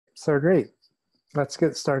So great. Let's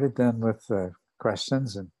get started then with the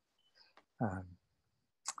questions. And um,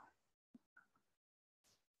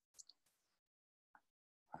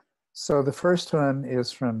 so the first one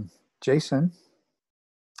is from Jason.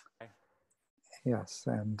 Yes,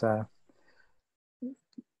 and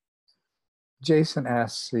Jason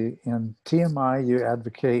asks, in TMI, you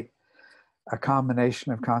advocate a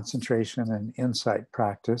combination of concentration and insight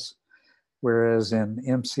practice, whereas in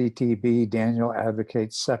MCTB, Daniel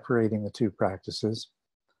advocates separating the two practices.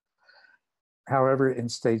 However, in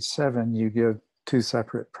stage 7, you give two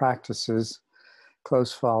separate practices,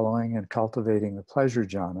 close following and cultivating the pleasure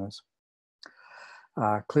jhanas.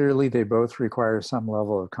 Clearly, they both require some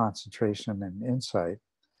level of concentration and insight,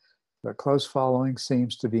 but close following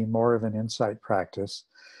seems to be more of an insight practice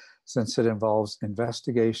since it involves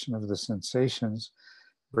investigation of the sensations,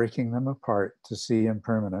 breaking them apart to see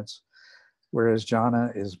impermanence, whereas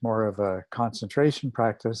jhana is more of a concentration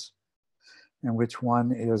practice in which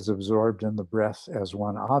one is absorbed in the breath as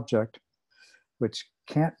one object, which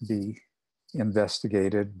can't be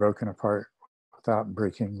investigated, broken apart without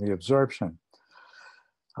breaking the absorption.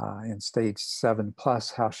 In stage 7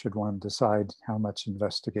 plus, how should one decide how much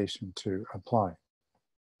investigation to apply?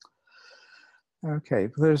 Okay,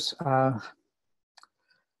 there's a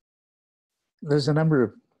number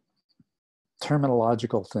of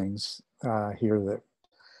terminological things here that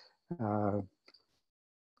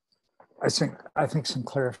I think some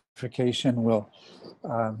clarification will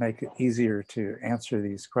make it easier to answer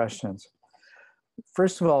these questions.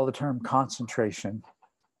 First of all, the term concentration.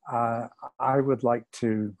 I would like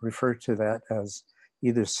to refer to that as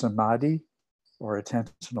either samadhi or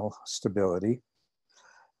attentional stability.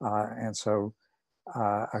 And so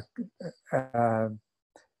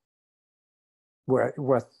what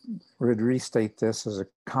would restate this as a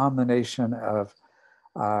combination of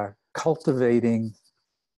cultivating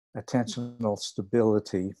attentional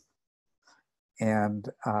stability and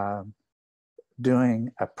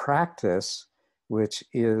doing a practice which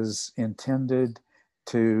is intended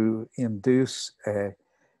to induce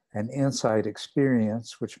an insight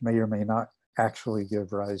experience which may or may not actually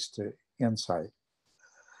give rise to insight.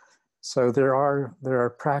 So there are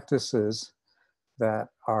practices that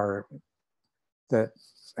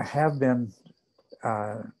have been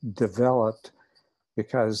developed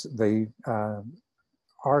because they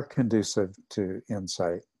are conducive to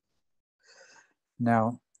insight.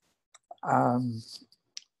 Now,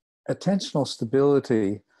 attentional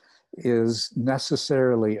stability is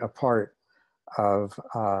necessarily a part of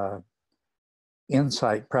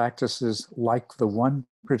insight practices like the one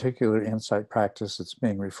particular insight practice that's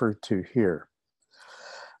being referred to here.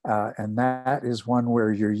 And that is one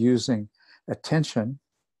where you're using attention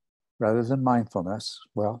rather than mindfulness.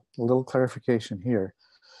 Well, a little clarification here.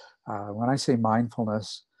 When I say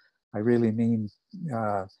mindfulness, I really mean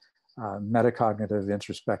metacognitive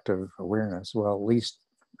introspective awareness. Well, at least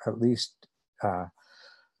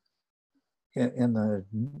in the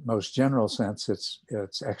most general sense, it's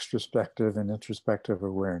extrospective and introspective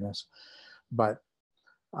awareness. But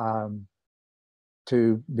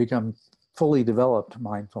to become fully developed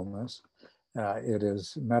mindfulness, it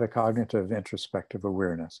is metacognitive introspective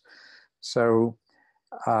awareness. So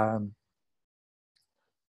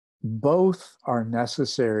both are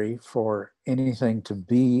necessary for anything to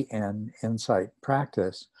be an insight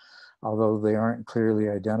practice, although they aren't clearly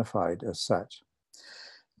identified as such.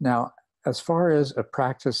 Now, as far as a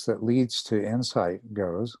practice that leads to insight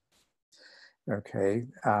goes, okay,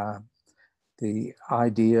 the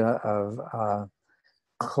idea of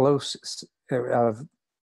of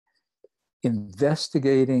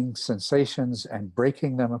investigating sensations and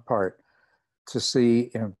breaking them apart to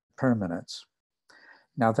see impermanence.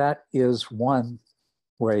 Now that is one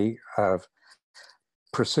way of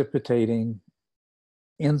precipitating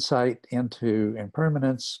insight into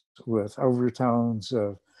impermanence with overtones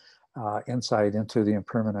of insight into the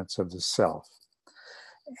impermanence of the self.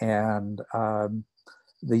 And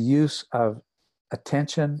the use of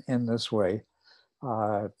attention in this way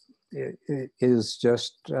it is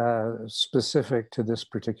just specific to this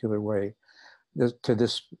particular way, to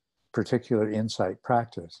this particular insight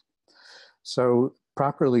practice. So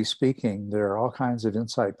properly speaking, there are all kinds of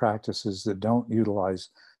insight practices that don't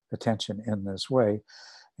utilize attention in this way,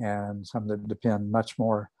 and some that depend much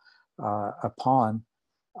more upon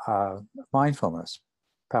mindfulness,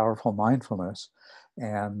 powerful mindfulness,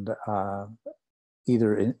 and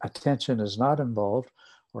either attention is not involved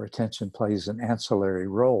or attention plays an ancillary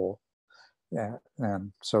role.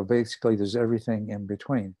 And so basically there's everything in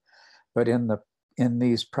between. But in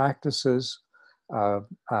these practices of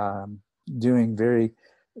doing very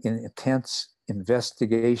intense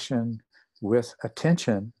investigation with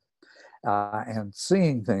attention and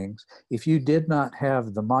seeing things, if you did not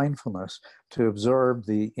have the mindfulness to absorb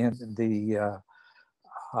the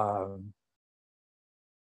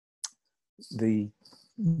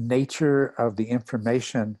nature of the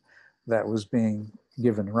information that was being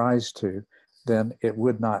given rise to, then it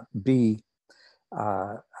would not be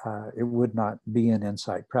an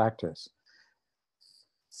insight practice.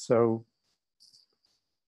 So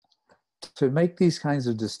to make these kinds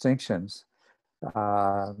of distinctions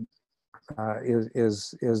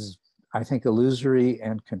is I think illusory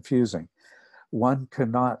and confusing. One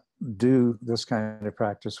cannot do this kind of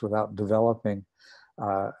practice without developing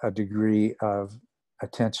a degree of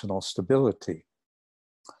attentional stability.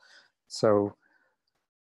 So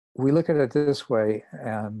we look at it this way,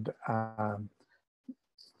 and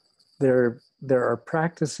there are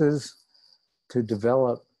practices to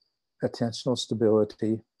develop attentional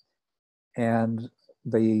stability, and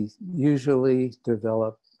they usually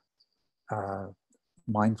develop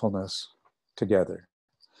mindfulness together.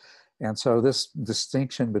 And so this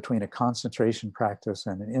distinction between a concentration practice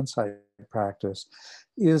and an insight practice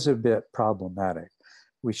is a bit problematic.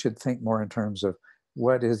 We should think more in terms of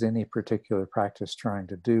what is any particular practice trying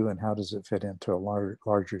to do and how does it fit into a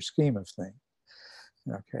larger scheme of things.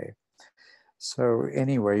 Okay. So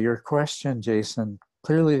anyway, your question, Jason,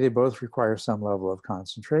 clearly they both require some level of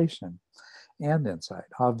concentration and insight,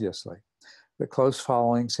 obviously. But close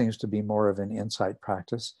following seems to be more of an insight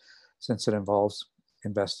practice since it involves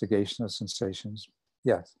investigation of sensations.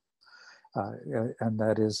 Yes, and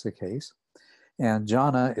that is the case. And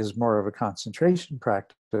jhana is more of a concentration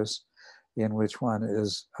practice in which one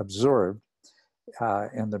is absorbed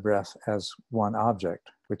in the breath as one object,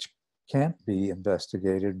 which can't be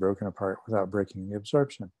investigated, broken apart without breaking the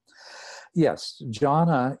absorption. Yes,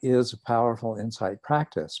 jhana is a powerful insight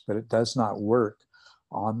practice, but it does not work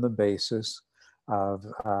on the basis of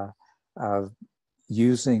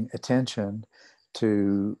using attention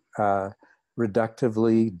to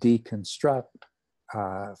reductively deconstruct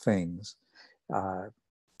things.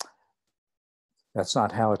 That's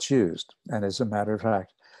not how it's used. And as a matter of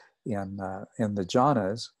fact, in the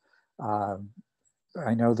jhanas,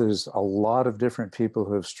 I know there's a lot of different people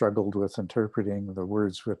who have struggled with interpreting the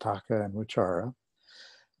words vitakka and vichara,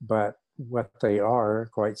 but what they are,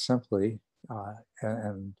 quite simply, are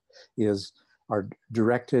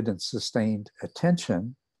directed and sustained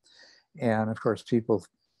attention. And of course, people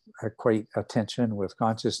equate attention with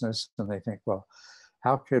consciousness, and they think, well,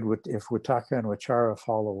 how could, if vitakka and vichara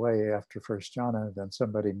fall away after first jhana, then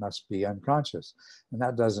somebody must be unconscious. And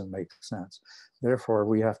that doesn't make sense. Therefore,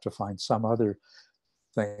 we have to find some other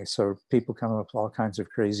thing. So people come up with all kinds of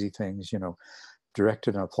crazy things,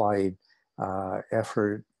 directed and applied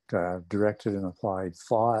effort, directed and applied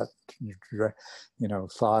thought,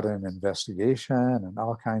 thought and investigation, and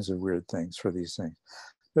all kinds of weird things for these things.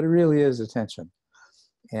 But it really is attention.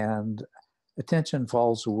 And attention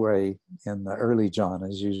falls away in the early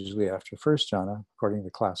jhanas, usually after first jhana, according to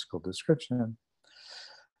classical description.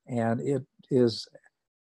 And it is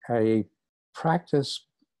a practice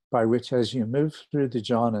by which, as you move through the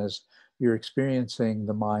jhanas, you're experiencing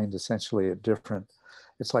the mind essentially at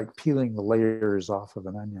it's like peeling the layers off of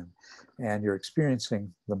an onion, and you're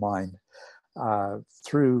experiencing the mind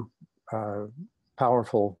through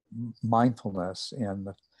powerful mindfulness in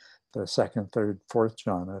the second, third, fourth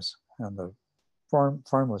jhanas and the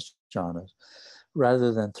formless jhanas,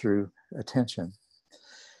 rather than through attention.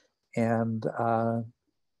 And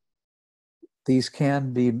these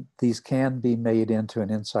can be made into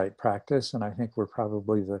an insight practice, and I think we're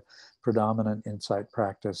probably the predominant insight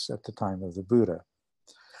practice at the time of the Buddha.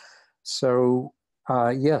 So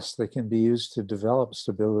yes, they can be used to develop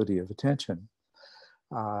stability of attention.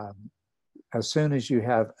 As soon as you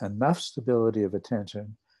have enough stability of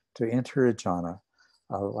attention to enter a jhana,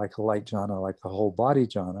 like a light jhana, like the whole body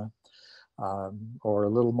jhana, or a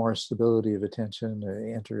little more stability of attention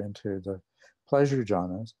to enter into the pleasure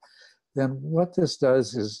jhanas, then what this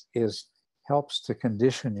does is helps to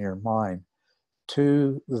condition your mind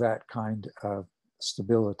to that kind of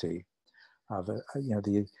stability.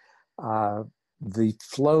 The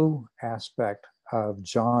flow aspect of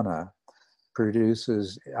jhana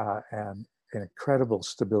produces an incredible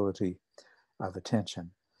stability of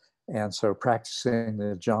attention. And so practicing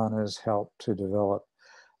the jhanas help to develop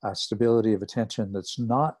a stability of attention that's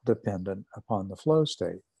not dependent upon the flow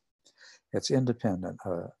state. It's independent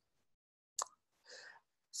of it.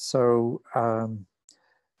 So, you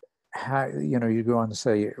go on to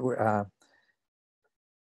say,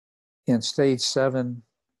 in stage 7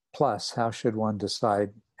 plus, how should one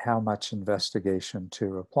decide how much investigation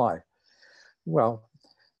to apply? Well,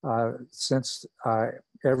 since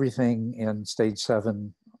everything in stage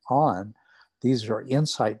 7 on, these are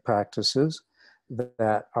insight practices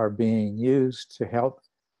that are being used to help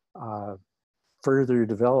further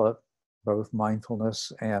develop both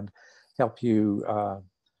mindfulness and help you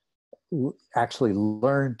actually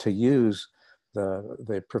learn to use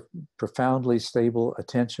the profoundly stable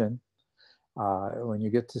attention. When you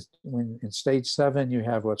get to, when in stage 7, you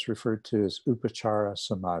have what's referred to as upachara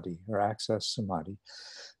samadhi or access samadhi,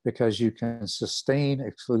 because you can sustain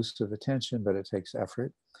exclusive attention, but it takes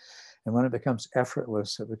effort. And when it becomes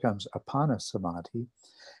effortless, it becomes apana samadhi.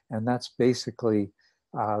 And that's basically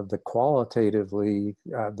the qualitatively,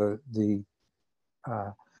 the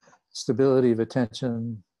stability of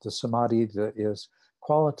attention, the samadhi that is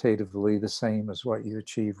qualitatively the same as what you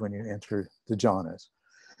achieve when you enter the jhanas.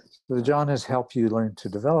 So the jhanas help you learn to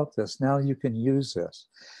develop this. Now you can use this.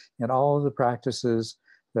 And all of the practices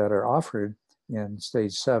that are offered in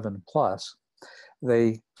stage 7 plus,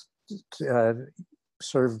 they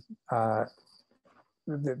serve,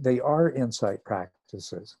 they are insight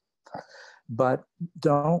practices. But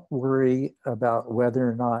don't worry about whether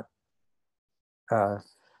or not,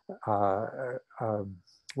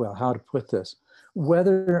 well, how to put this,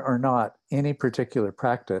 whether or not any particular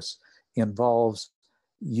practice involves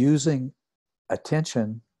using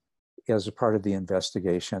attention as a part of the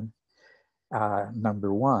investigation,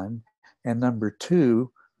 number one, and number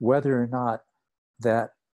two, whether or not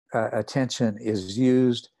that attention is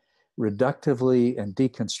used reductively and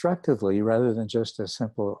deconstructively rather than just a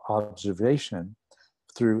simple observation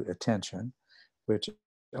through attention, which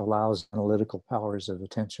allows analytical powers of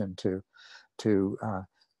attention to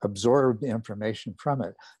absorb the information from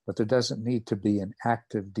it, but there doesn't need to be an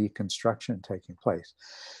active deconstruction taking place.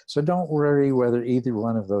 So don't worry whether either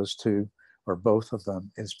one of those two or both of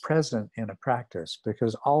them is present in a practice,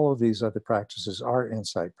 because all of these other practices are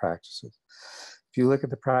insight practices. If you look at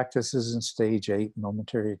the practices in stage 8,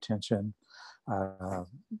 momentary attention,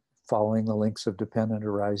 following the links of dependent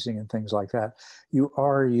arising and things like that, you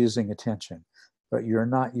are using attention, but you're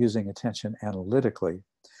not using attention analytically.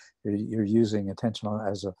 You're using attention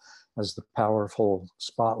as the powerful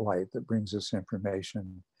spotlight that brings us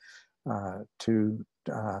information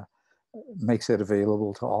makes it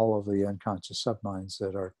available to all of the unconscious subminds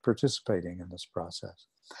that are participating in this process.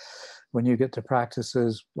 When you get to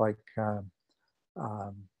practices like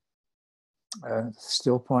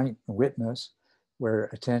still point witness, where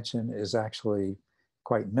attention is actually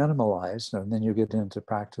quite minimalized, and then you get into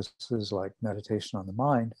practices like meditation on the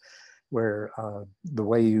mind, where the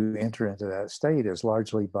way you enter into that state is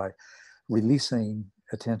largely by releasing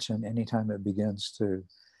attention anytime it begins to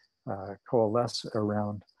coalesce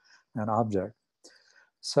around an object.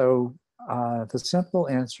 So the simple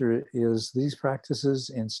answer is these practices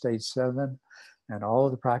in stage 7 and all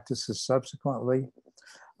of the practices subsequently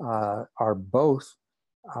are both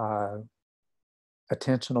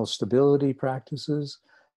attentional stability practices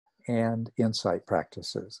and insight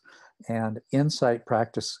practices. And insight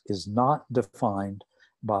practice is not defined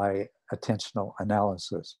by attentional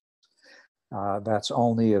analysis. That's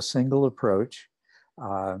only a single approach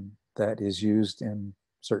that is used in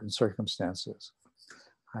certain circumstances.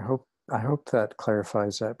 I hope that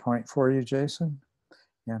clarifies that point for you, Jason,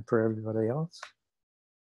 and for everybody else.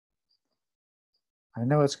 I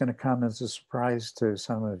know it's going to come as a surprise to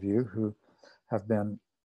some of you who have been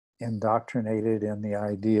indoctrinated in the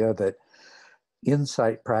idea that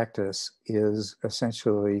insight practice is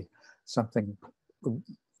essentially something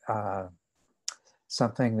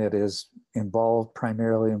something that is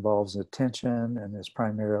primarily involves attention and is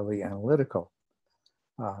primarily analytical.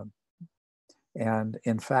 And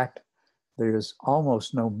in fact, there's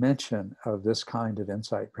almost no mention of this kind of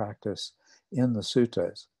insight practice in the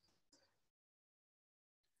suttas.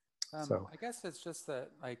 I guess it's just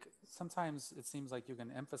that, like, sometimes it seems like you can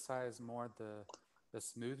emphasize more the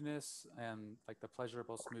smoothness and like the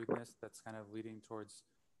pleasurable smoothness that's kind of leading towards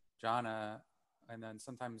jhana, and then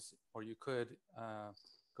sometimes, or you could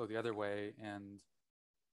go the other way and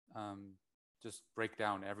just break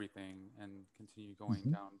down everything and continue going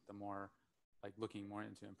down the more, like looking more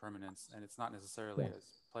into impermanence, and it's not necessarily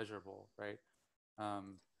as pleasurable, right?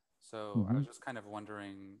 So I was just kind of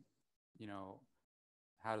wondering, you know,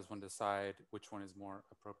 how does one decide which one is more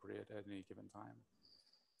appropriate at any given time?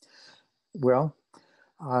 Well,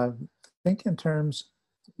 I think in terms,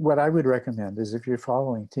 what I would recommend is if you're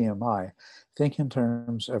following TMI, think in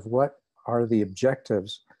terms of what are the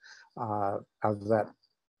objectives of that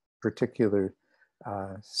particular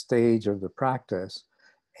stage of the practice,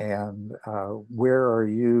 and where are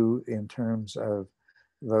you in terms of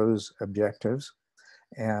those objectives,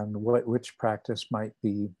 and which practice might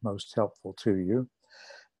be most helpful to you.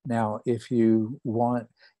 Now, if you want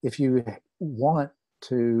to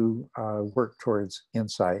work towards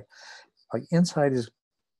insight, insight is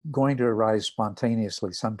going to arise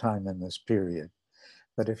spontaneously sometime in this period.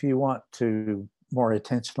 But if you want to more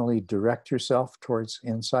intentionally direct yourself towards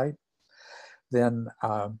insight, then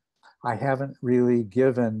I haven't really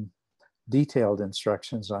given detailed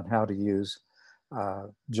instructions on how to use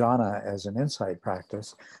jhana as an insight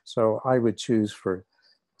practice. So I would choose for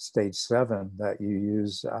stage 7 that you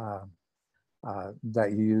use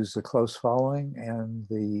the close following and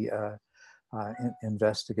the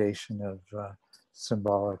investigation of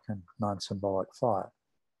symbolic and non-symbolic thought,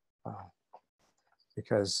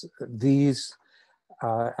 because these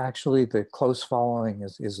actually the close following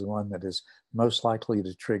is the one that is most likely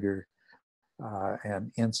to trigger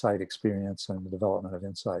an insight experience and the development of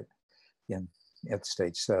insight at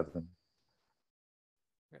stage 7.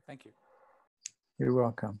 Okay, thank you. You're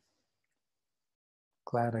welcome.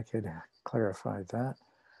 Glad I could clarify that.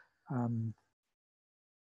 Let's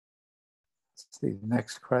see,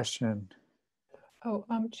 next question. Oh,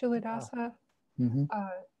 Culadasa,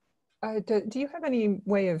 Mm-hmm. do you have any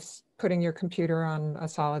way of putting your computer on a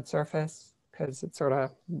solid surface? Because it's sort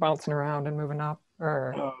of bouncing around and moving up,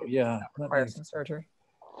 or yeah, that requires some surgery?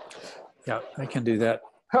 Yeah, I can do that.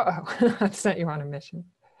 Uh-oh, I've sent you on a mission.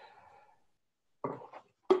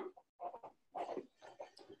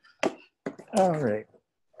 All right.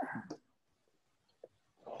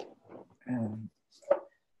 And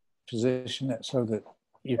position it so that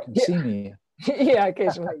you can see me. Yeah,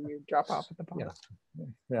 occasionally you drop off at the bottom.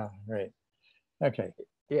 Yeah, right. Okay.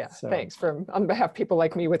 Yeah, so, thanks on behalf of people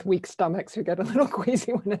like me with weak stomachs who get a little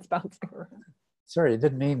queasy when it's bouncing around. Sorry, I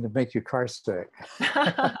didn't mean to make you car sick.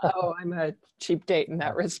 Oh, I'm a cheap date in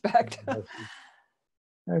that respect.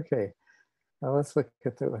 Okay, now let's look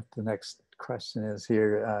at what the next question is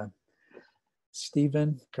here.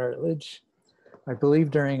 Stephen Cartledge, I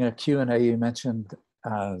believe during a Q&A you mentioned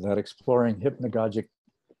that exploring hypnagogia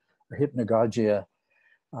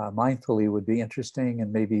mindfully would be interesting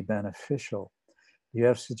and maybe beneficial. Do you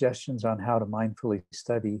have suggestions on how to mindfully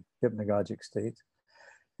study hypnagogic states?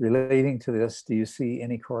 Relating to this, do you see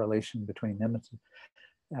any correlation between them?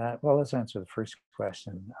 Well, let's answer the first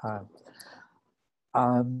question.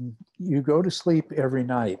 You go to sleep every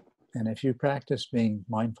night, and if you practice being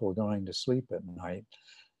mindful going to sleep at night,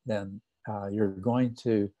 then you're going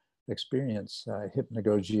to experience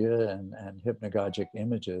hypnagogia and hypnagogic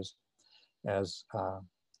images as a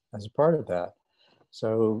part of that.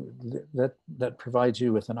 So that provides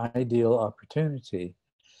you with an ideal opportunity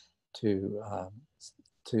to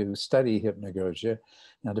study hypnagogia.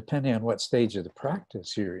 Now, depending on what stage of the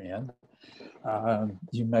practice you're in,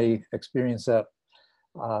 you may experience that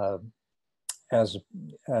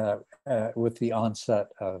with the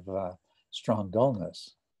onset of strong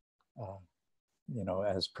dullness.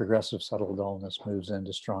 As progressive subtle dullness moves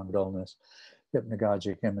into strong dullness,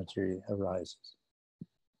 hypnagogic imagery arises.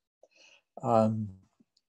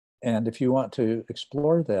 And if you want to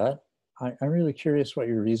explore that, I'm really curious what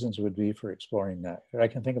your reasons would be for exploring that. I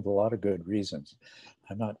can think of a lot of good reasons.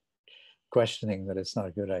 I'm not questioning that it's not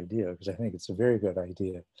a good idea, because I think it's a very good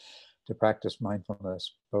idea to practice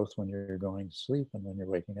mindfulness both when you're going to sleep and when you're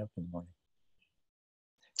waking up in the morning.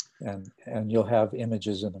 And you'll have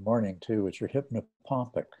images in the morning too, which are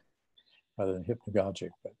hypnopompic rather than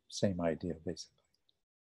hypnagogic, but same idea basically.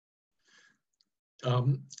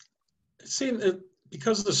 It seems that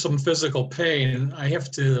because of some physical pain, I have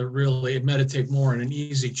to really meditate more in an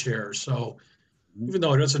easy chair. So even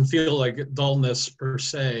though it doesn't feel like dullness per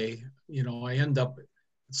se, I end up at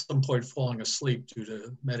some point falling asleep due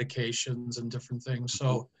to medications and different things.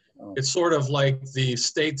 So it's sort of like the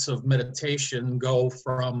states of meditation go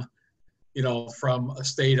from a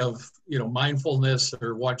state of, mindfulness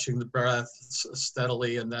or watching the breath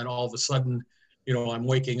steadily. And then all of a sudden, I'm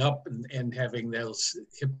waking up and having those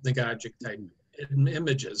hypnagogic type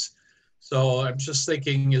images. So I'm just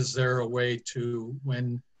thinking, is there a way to,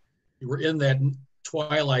 when you were in that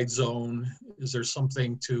twilight zone, is there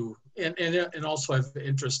something to, and also I have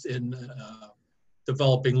interest in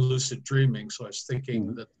developing lucid dreaming. So I was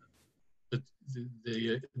thinking that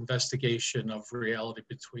the investigation of reality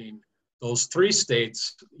between those three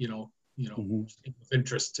states, of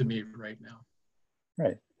interest to me right now.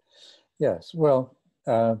 Right. Yes. Well,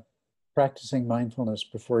 practicing mindfulness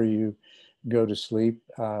before you go to sleep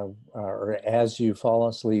or as you fall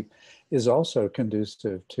asleep is also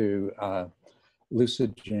conducive to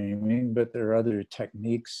lucid dreaming, but there are other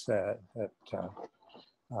techniques but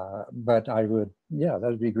I would, that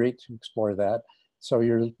would be great to explore that. So we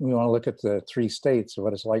want to look at the three states of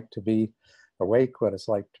what it's like to be awake, what it's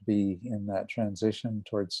like to be in that transition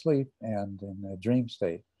towards sleep, and in the dream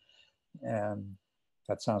state. And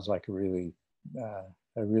that sounds like a really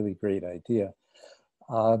great idea.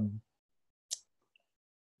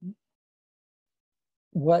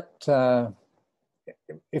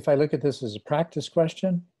 If I look at this as a practice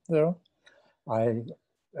question, though,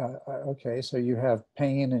 okay, so you have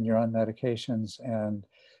pain and you're on medications, and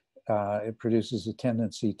it produces a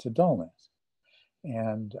tendency to dullness.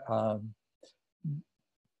 And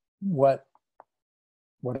what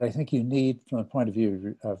I think you need from the point of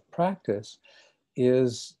view of practice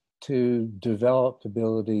is to develop the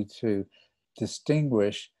ability to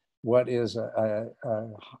distinguish what is a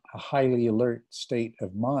highly alert state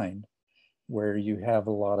of mind, where you have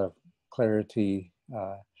a lot of clarity,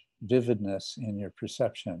 vividness in your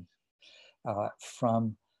perception,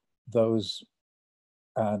 from those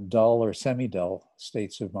dull or semi-dull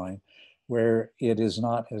states of mind, where it is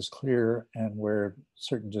not as clear and where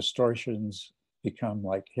certain distortions become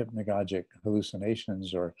like hypnagogic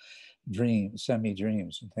hallucinations or dreams,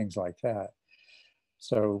 semi-dreams, and things like that.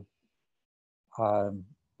 So from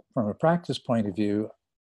a practice point of view,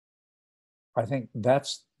 I think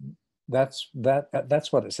that's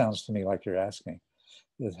what it sounds to me like you're asking,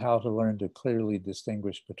 is how to learn to clearly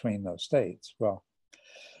distinguish between those states. Well,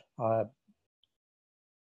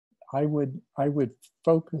 I would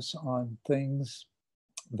focus on things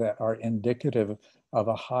that are indicative of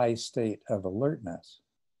a high state of alertness,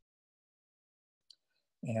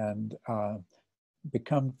 and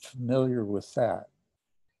become familiar with that.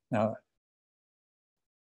 Now,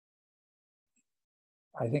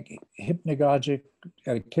 I think a hypnagogic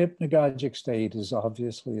state is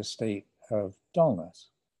obviously a state of dullness,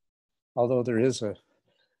 although there is a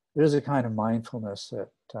kind of mindfulness that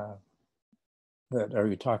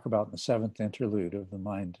we talk about in the 7th interlude of The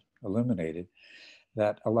Mind Illuminated,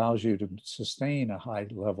 that allows you to sustain a high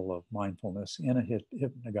level of mindfulness in a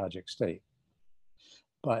hypnagogic state.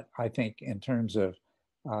 But I think in terms of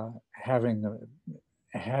having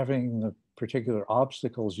the particular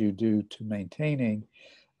obstacles you do to maintaining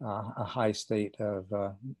a high state of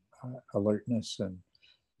alertness and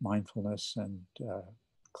mindfulness and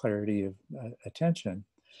clarity of attention,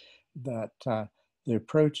 that the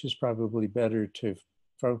approach is probably better to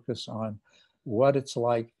focus on what it's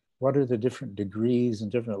like, what are the different degrees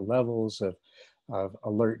and different levels of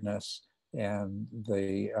alertness, and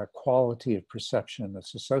the quality of perception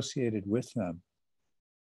that's associated with them.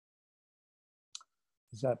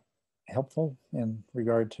 Is that helpful in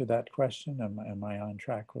regard to that question? Am I on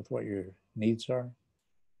track with what your needs are?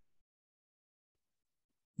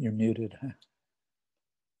 You're muted.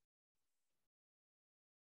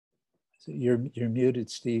 So you're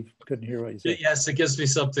muted, Steve. Couldn't hear what you said. Yes, it gives me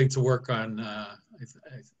something to work on. I'm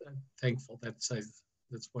thankful. That's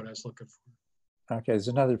what I was looking for. Okay, there's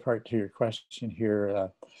another part to your question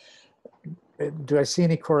here. Do I see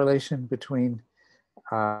any correlation between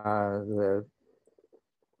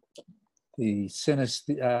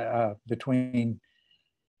between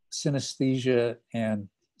synesthesia and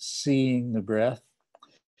seeing the breath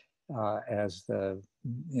as in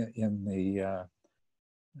the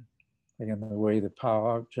way the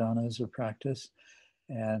power jhanas are practiced,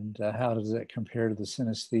 and how does that compare to the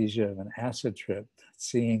synesthesia of an acid trip,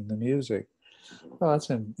 seeing the music? Well,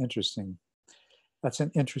 that's an interesting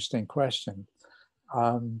question.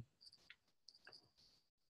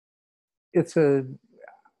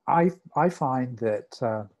 I find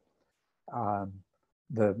that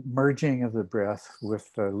the merging of the breath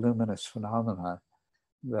with the luminous phenomena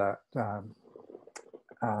that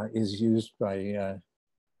is used by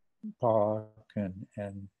Bach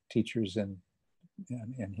and teachers in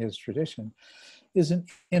his tradition is an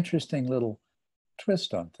interesting little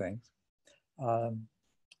twist on things.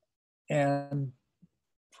 And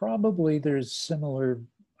probably there's similar,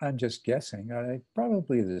 I'm just guessing,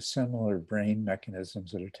 probably there's similar brain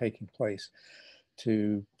mechanisms that are taking place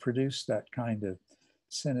to produce that kind of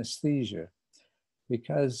synesthesia,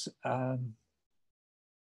 because and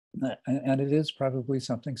it is probably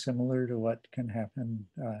something similar to what can happen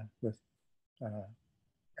with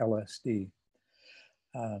LSD.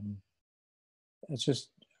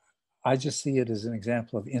 I just see it as an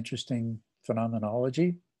example of interesting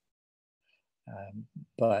phenomenology.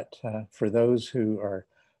 But for those who are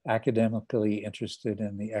academically interested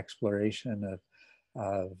in the exploration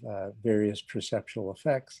of various perceptual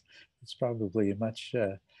effects, it's probably a much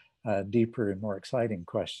deeper and more exciting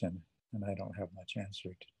question, and I don't have much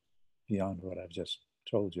answer beyond what I've just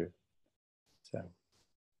told you. So,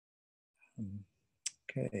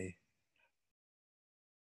 okay.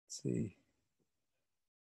 Let's see.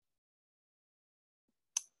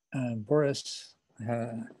 Boris,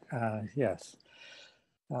 yes.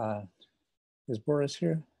 Is Boris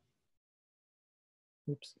here?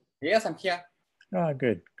 Oops. Yes, I'm here. Oh,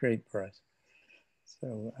 good. Great, Boris.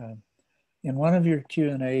 So in one of your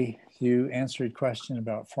Q&A, you answered question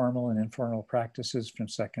about formal and informal practices from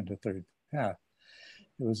second to third path.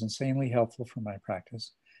 It was insanely helpful for my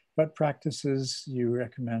practice. What practices you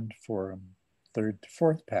recommend for third to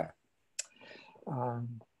fourth path?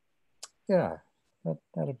 Yeah,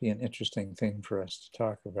 that'll be an interesting thing for us to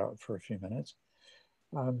talk about for a few minutes.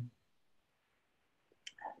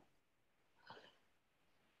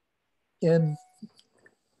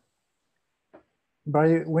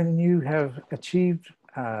 When you have achieved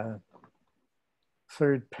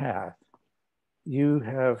third path, you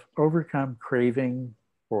have overcome craving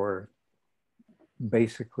for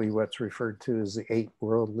basically what's referred to as the 8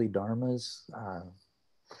 worldly dharmas: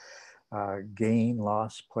 gain,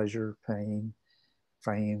 loss, pleasure, pain,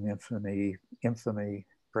 fame, infamy,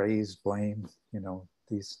 praise, blame, you know,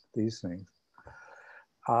 these things.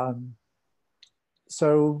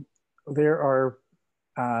 So there are,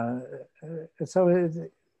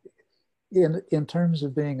 in terms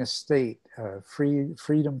of being a state,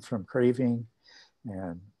 freedom from craving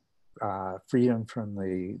and freedom from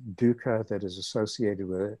the dukkha that is associated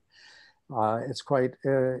with it, it's quite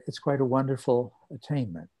a wonderful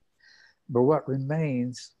attainment. But what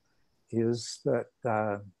remains is that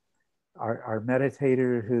our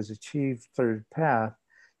meditator who's achieved third path,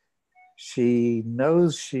 she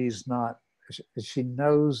knows she's not, she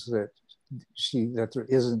knows that there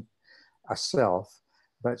isn't a self,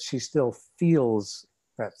 but she still feels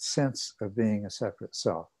that sense of being a separate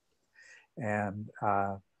self. And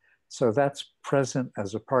so that's present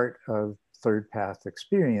as a part of third path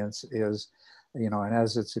experience, is, you know, and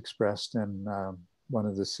as it's expressed in one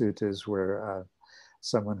of the suttas where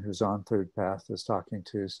someone who's on third path is talking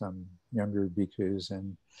to some younger bhikkhus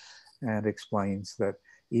and explains that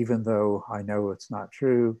even though I know it's not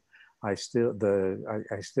true, I still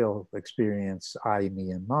experience I,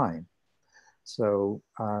 me, and mine. So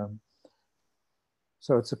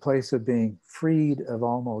so it's a place of being freed of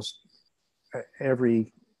almost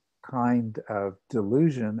every kind of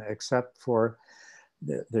delusion, except for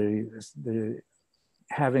the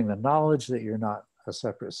having the knowledge that you're not a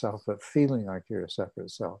separate self, but feeling like you're a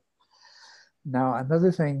separate self. Now,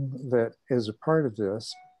 another thing that is a part of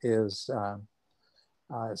this is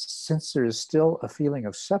since there is still a feeling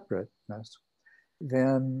of separateness,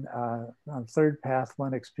 then on third path,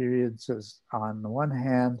 one experiences, on the one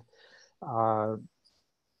hand,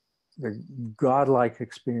 the godlike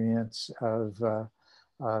experience of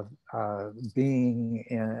being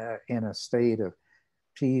in a state of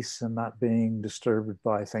peace and not being disturbed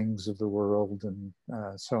by things of the world and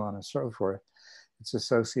so on and so forth. It's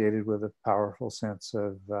associated with a powerful sense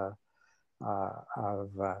of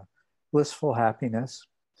blissful happiness.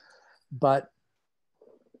 But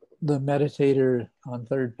the meditator on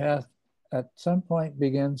third path at some point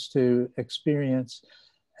begins to experience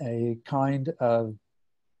a kind of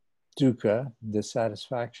dukkha,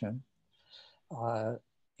 dissatisfaction.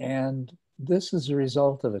 And this is a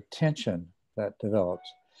result of a tension that develops,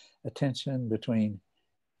 a tension between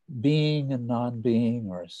being and non-being,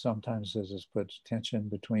 or sometimes as is put, tension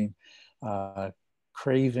between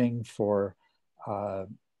craving for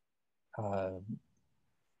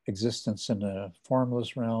existence in the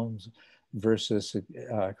formless realms versus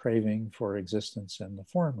craving for existence in the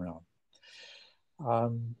form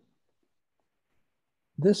realm.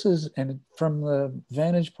 This is, and from the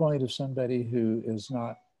vantage point of somebody who is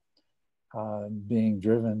not being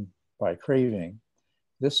driven by craving,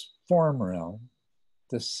 this form realm,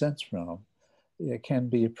 this sense realm, it can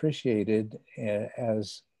be appreciated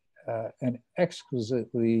as an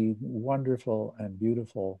exquisitely wonderful and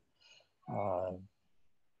beautiful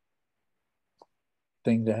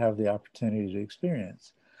thing to have the opportunity to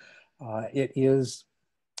experience. It is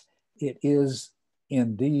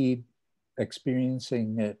indeed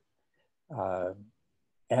experiencing it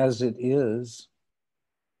as it is,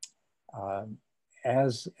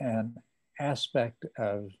 as an aspect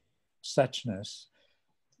of suchness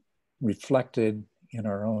reflected in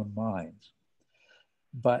our own minds.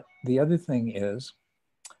 But the other thing is,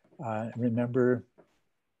 remember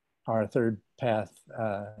our third path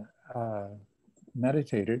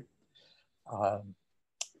meditator,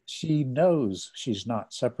 she knows she's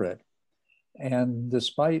not separate. And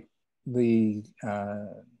despite the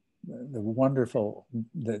wonderful,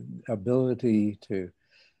 the ability to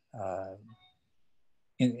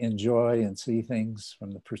enjoy and see things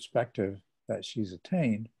from the perspective that she's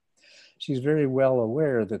attained, she's very well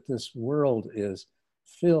aware that this world is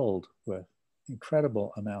filled with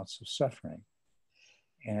incredible amounts of suffering.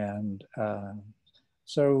 And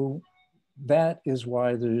so that is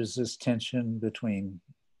why there's this tension between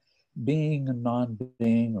being and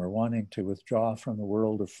non-being, or wanting to withdraw from the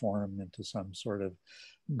world of form into some sort of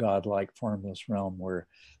godlike formless realm where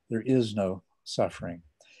there is no suffering.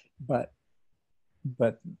 But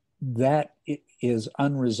that is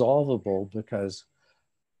unresolvable, because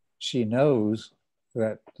she knows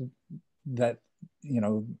that you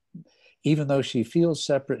know, even though she feels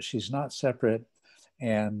separate, she's not separate,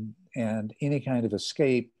 and any kind of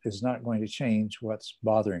escape is not going to change what's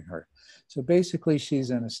bothering her. So basically,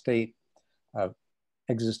 she's in a state of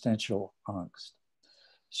existential angst.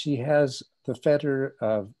 She has the fetter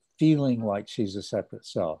of feeling like she's a separate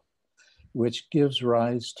self, which gives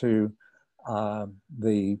rise to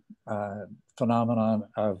the phenomenon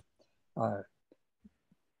of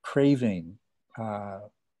craving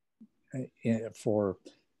for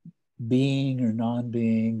being or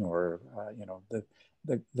non-being, or you know,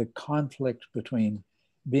 the conflict between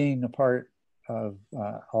being a part of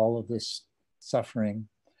all of this suffering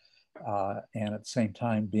and at the same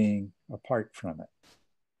time being apart from it,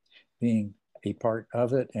 being a part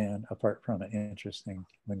of it and apart from it. Interesting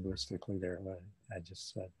linguistically there, what I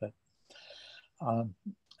just said, but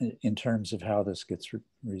in terms of how this gets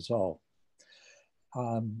resolved.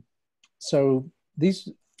 So these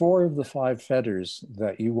 4 of the 5 fetters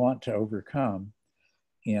that you want to overcome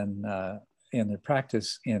in the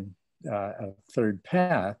practice in a third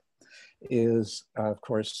path is, of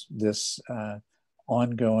course, this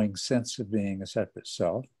ongoing sense of being a separate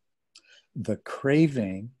self, the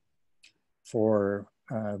craving for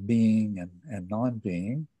being and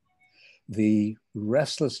non-being, the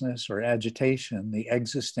restlessness or agitation, the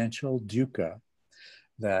existential dukkha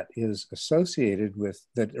that is associated with,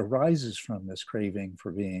 that arises from this craving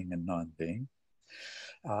for being and non-being.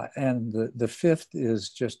 And the 5th is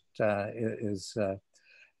just, the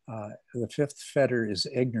 5th fetter is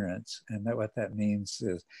ignorance. And that what that means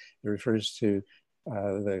is, it refers to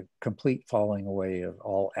the complete falling away of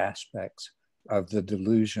all aspects of the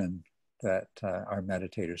delusion that our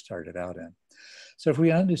meditators started out in. So if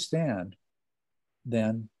we understand,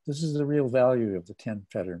 then this is the real value of the 10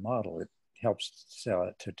 fetter model. It helps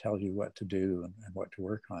to tell you what to do and what to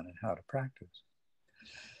work on and how to practice.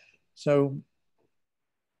 So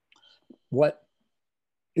what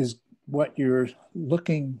you're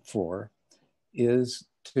looking for is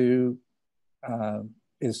to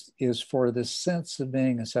is for this sense of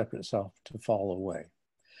being a separate self to fall away.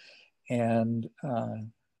 And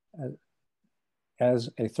as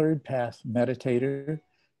a third path meditator,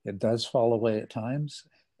 it does fall away at times,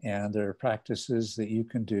 and there are practices that you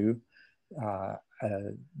can do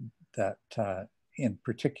that in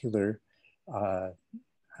particular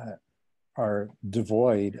are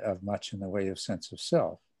devoid of much in the way of sense of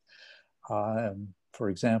self. For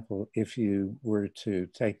example, if you were to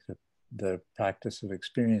take the practice of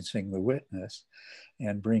experiencing the witness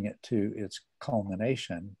and bring it to its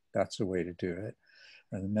culmination, that's a way to do it.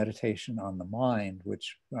 Or the meditation on the mind,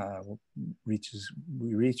 which we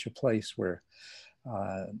reach a place where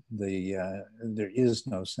there is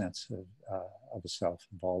no sense of a self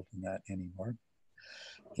involved in that anymore.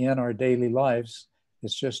 In our daily lives,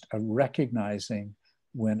 it's just a recognizing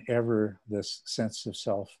whenever this sense of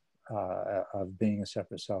self, of being a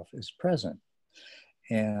separate self, is present,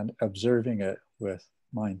 and observing it with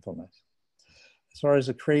mindfulness. As far as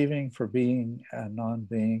a craving for being and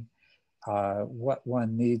non-being, what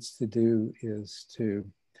one needs to do is to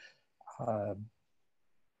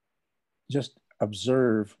just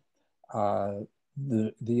observe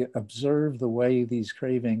observe the way these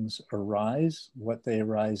cravings arise, what they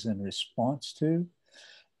arise in response to,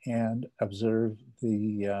 and observe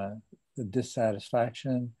the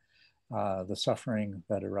dissatisfaction, the suffering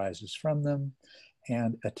that arises from them,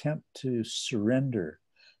 and attempt to surrender.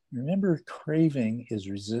 Remember, craving is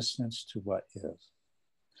resistance to what is.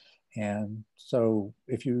 And so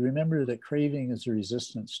if you remember that craving is a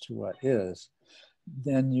resistance to what is,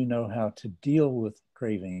 then you know how to deal with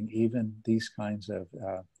craving, even these kinds of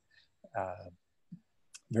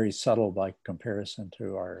very subtle by comparison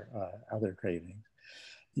to our other cravings.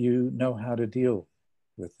 You know how to deal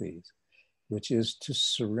with these, which is to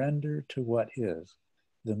surrender to what is.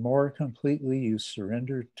 The more completely you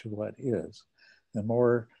surrender to what is, the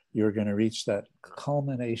more you're going to reach that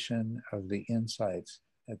culmination of the insights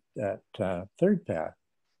at that third path,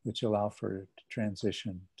 which allow for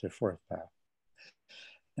transition to fourth path.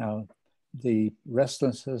 Now, the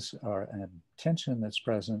restlessness and tension that's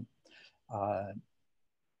present,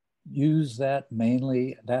 use that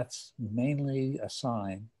mainly, that's mainly a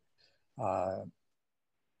sign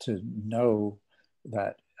to know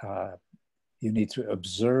that you need to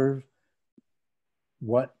observe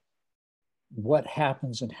what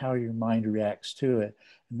happens and how your mind reacts to it,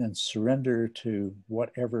 and then surrender to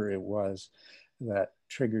whatever it was that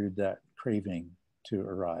triggered that craving to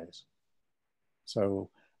arise. So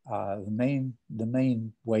the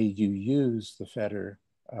main way you use the fetter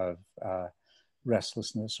of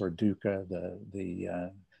restlessness or dukkha,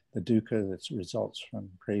 the dukkha that results from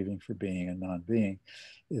craving for being and non-being,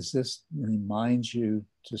 is this reminds you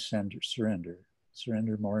to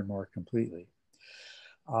surrender more and more completely.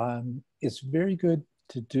 It's very good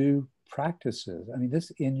to do practices. I mean,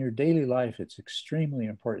 this in your daily life, it's extremely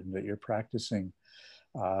important that you're practicing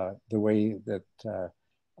the way that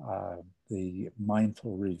the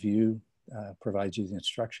mindful review provides you the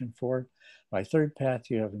instruction for. By third path,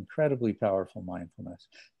 you have incredibly powerful mindfulness.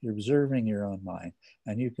 You're observing your own mind,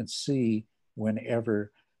 and you can see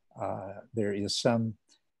whenever there is some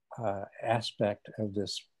aspect of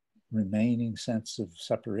this remaining sense of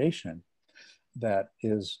separation that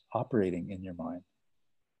is operating in your mind.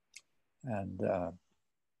 And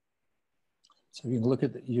so you can look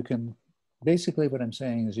at basically what I'm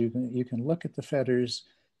saying is you can look at the fetters,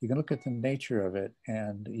 you can look at the nature of it,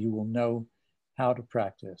 and you will know how to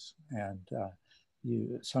practice. And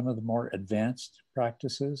some of the more advanced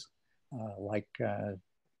practices, like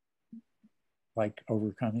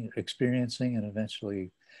overcoming, experiencing, and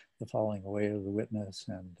eventually the falling away of the witness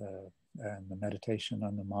and the meditation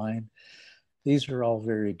on the mind, these are all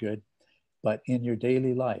very good. But in your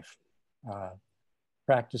daily life,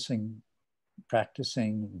 practicing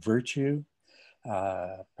virtue,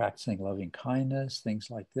 practicing loving kindness,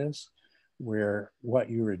 things like this, where what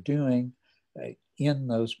you are doing in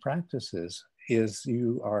those practices is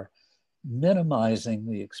you are minimizing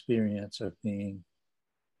the experience of being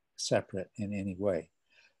separate in any way.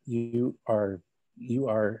 You are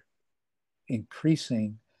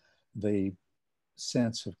increasing the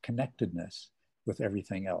sense of connectedness with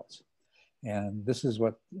everything else. And this is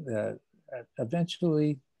what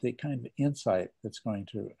eventually the kind of insight that's going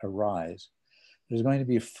to arise. There's going to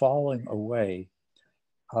be a falling away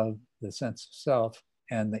of the sense of self,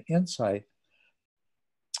 and the insight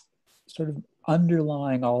sort of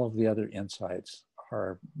underlying all of the other insights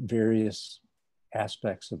are various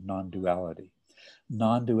aspects of non-duality.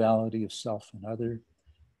 Non-duality of self and other,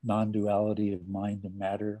 non-duality of mind and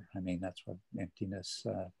matter. I mean, that's what emptiness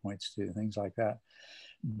points to, things like that.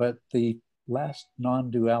 But the last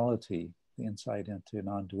non-duality, the insight into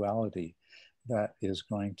non-duality that is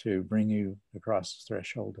going to bring you across the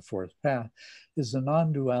threshold of fourth path is the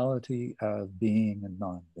non-duality of being and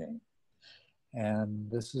non-being. And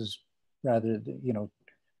this is rather,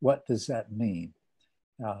 what does that mean?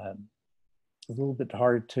 A little bit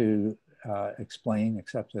hard to explain,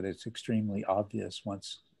 except that it's extremely obvious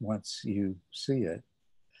once you see it.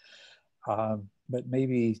 But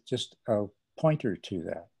maybe just a pointer to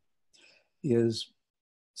that is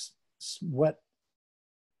what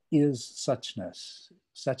is suchness?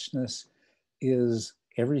 Suchness is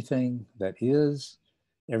everything that is,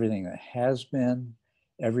 everything that has been,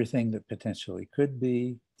 everything that potentially could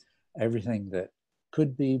be, everything that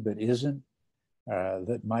could be but isn't,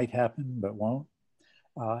 that might happen but won't.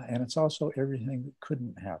 And it's also everything that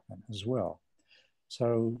couldn't happen as well.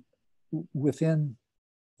 So within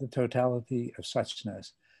the totality of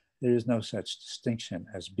suchness, there is no such distinction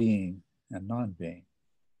as being and non-being.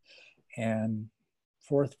 And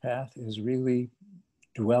fourth path is really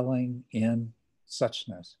dwelling in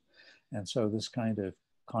suchness. And so this kind of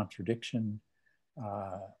contradiction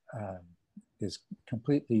is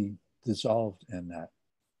completely dissolved in that.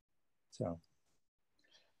 So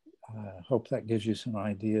hope that gives you some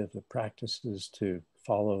idea of the practices to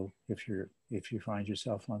follow if you find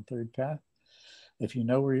yourself on third path. If you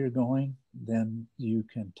know where you're going, then you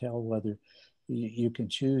can tell whether you can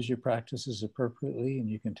choose your practices appropriately, and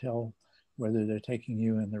you can tell whether they're taking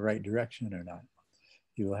you in the right direction or not.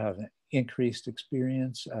 You will have an increased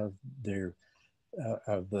experience of the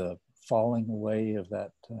falling away of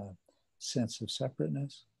that sense of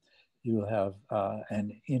separateness. You will have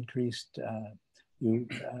an increased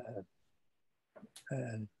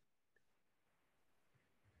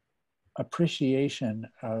appreciation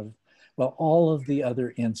of, well, all of the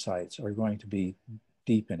other insights are going to be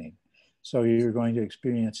deepening. So you're going to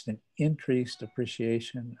experience an increased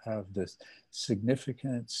appreciation of the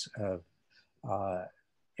significance of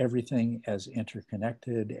everything as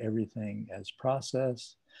interconnected, everything as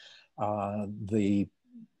process, that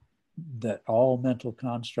all mental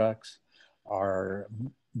constructs are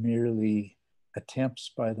merely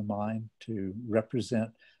attempts by the mind to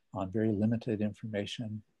represent on very limited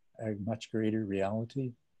information a much greater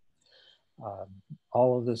reality.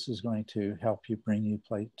 All of this is going to help you bring you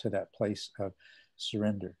to that place of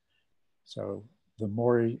surrender. So the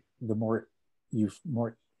more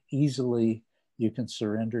more easily you can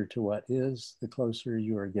surrender to what is, the closer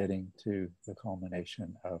you are getting to the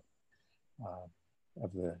culmination of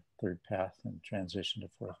the third path and transition to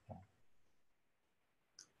fourth path.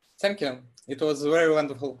 Thank you. It was very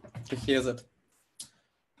wonderful to hear that.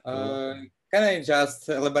 Can I just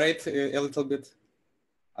elaborate a little bit?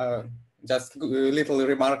 Just a little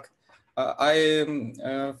remark. I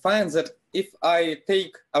find that if I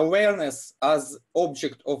take awareness as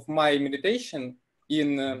object of my meditation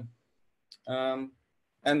and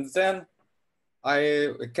then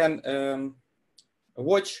I can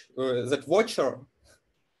watch that watcher,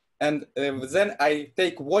 and then I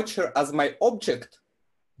take watcher as my object,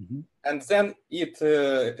 and then it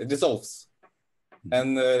dissolves,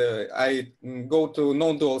 and I go to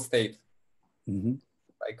non-dual state.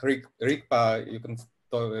 Like Rigpa, you can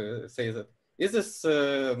say that. Is this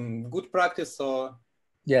good practice or?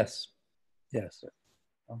 Yes, yes,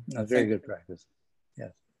 a very good practice.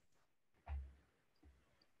 Yes.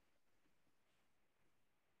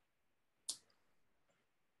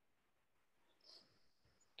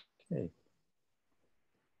 Okay.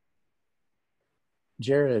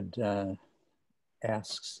 Jared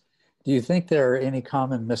asks, do you think there are any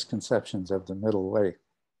common misconceptions of the middle way?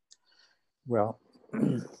 Well,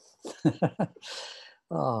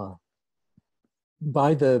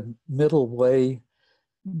 by the middle way,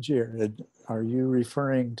 Jared, are you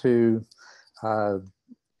referring to, are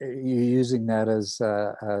you using that as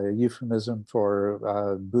a euphemism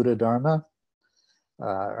for Buddha Dharma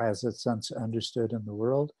as it's understood in the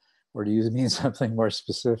world? Or do you mean something more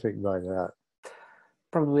specific by that?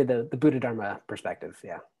 Probably the Buddha Dharma perspective,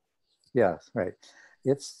 yeah. Yeah, right.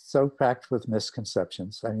 It's so packed with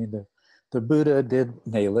misconceptions. I mean, the Buddha did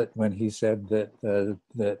nail it when he said that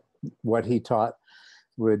that what he taught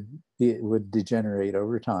would degenerate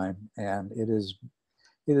over time, and it is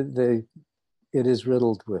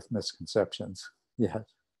riddled with misconceptions. Yes,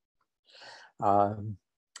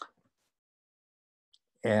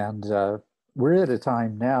 and we're at a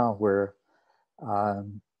time now where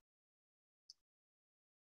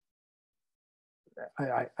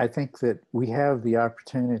I think that we have the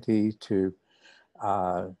opportunity to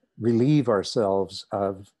relieve ourselves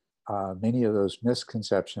of many of those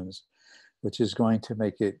misconceptions, which is going to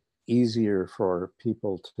make it easier for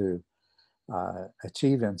people to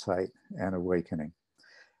achieve insight and awakening.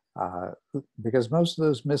 Because most of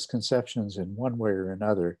those misconceptions in one way or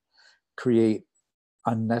another create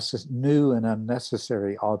new and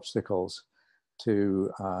unnecessary obstacles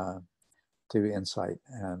to insight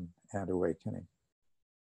and awakening.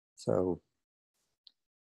 So,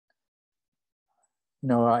 you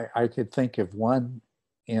know, I could think of one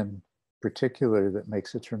in particular that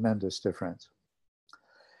makes a tremendous difference.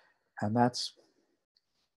 And that's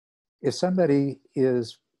if somebody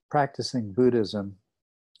is practicing Buddhism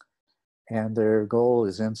and their goal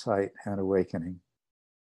is insight and awakening,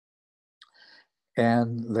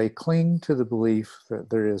 and they cling to the belief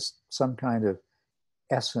that there is some kind of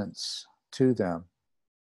essence to them,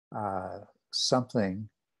 something,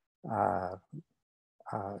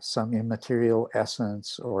 some immaterial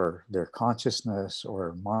essence, or their consciousness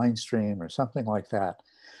or mind stream or something like that,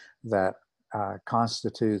 that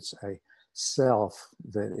constitutes a self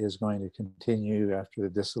that is going to continue after the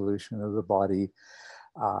dissolution of the body.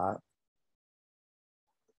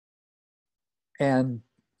 And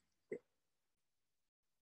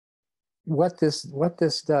what this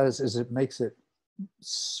does is it makes it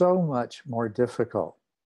so much more difficult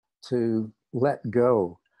to let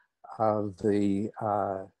go of the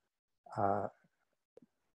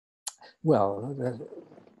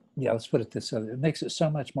yeah, let's put it this way. It makes it so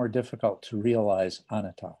much more difficult to realize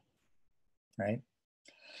anatta, right?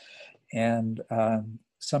 And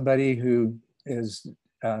somebody who is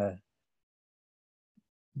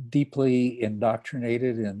deeply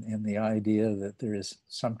indoctrinated in the idea that there is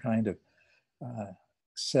some kind of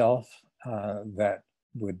self that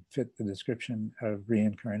would fit the description of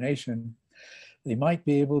reincarnation, they might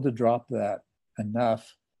be able to drop that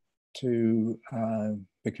enough to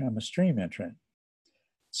become a stream entrant.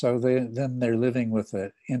 So then they're living with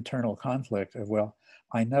an internal conflict of, well,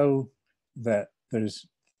 I know that there's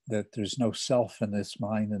no self in this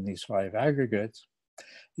mind and these five aggregates,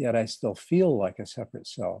 yet I still feel like a separate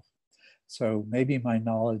self. So maybe my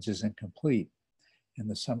knowledge is incomplete and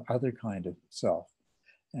there's some other kind of self.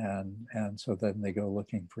 And so then they go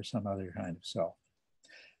looking for some other kind of self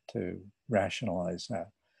to rationalize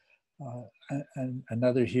that. And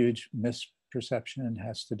another huge misperception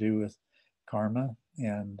has to do with karma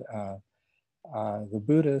and The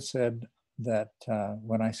Buddha said that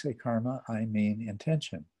when I say karma, I mean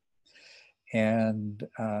intention. And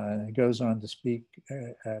it goes on to speak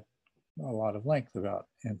at a lot of length about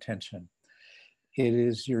intention. It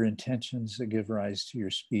is your intentions that give rise to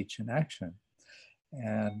your speech and action.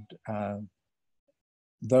 And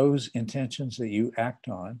those intentions that you act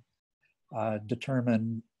on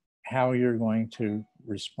determine how you're going to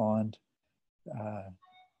respond,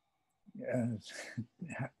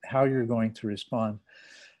 how you're going to respond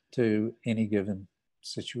to any given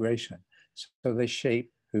situation. So they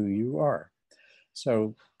shape who you are.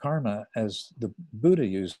 So karma, as the Buddha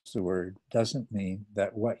used the word, doesn't mean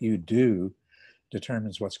that what you do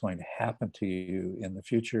determines what's going to happen to you in the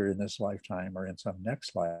future, in this lifetime, or in some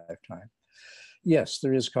next lifetime. Yes,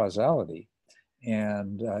 there is causality,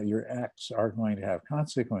 and your acts are going to have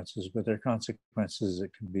consequences, but they're consequences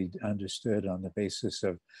that can be understood on the basis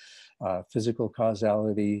of physical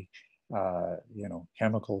causality,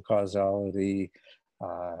 chemical causality,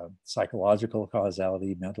 psychological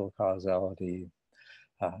causality, mental causality,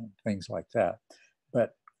 things like that.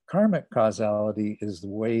 But karmic causality is the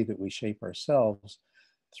way that we shape ourselves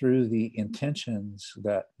through the intentions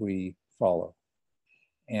that we follow.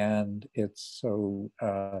 And it's so,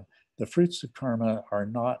 the fruits of karma are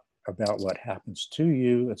not about what happens to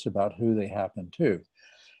you, it's about who they happen to.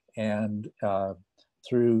 And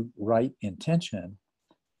through right intention,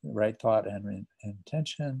 right thought and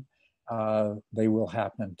intention, they will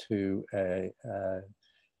happen to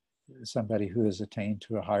somebody who has attained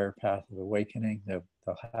to a higher path of awakening. They'll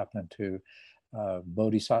happen to a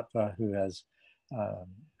bodhisattva who has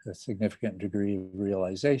a significant degree of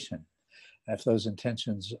realization. If those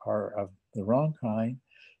intentions are of the wrong kind,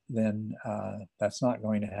 then that's not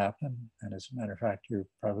going to happen. And as a matter of fact, you're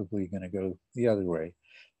probably going to go the other way.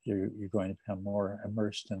 You're going to become more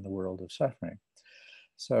immersed in the world of suffering.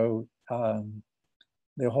 So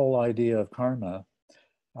the whole idea of karma,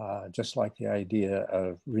 just like the idea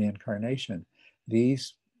of reincarnation,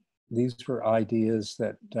 these were ideas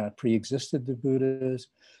that pre-existed the Buddhas.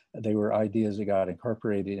 They were ideas that got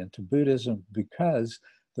incorporated into Buddhism because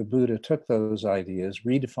the Buddha took those ideas,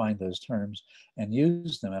 redefined those terms, and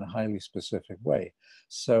used them in a highly specific way.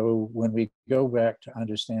 So when we go back to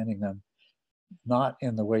understanding them, not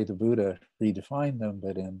in the way the Buddha redefined them,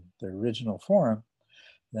 but in their original form,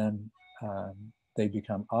 then they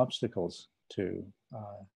become obstacles to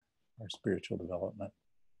our spiritual development.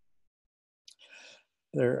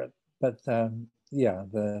 Yeah,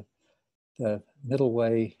 the middle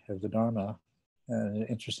way of the Dharma, an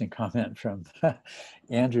interesting comment from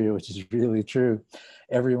Andrea, which is really true.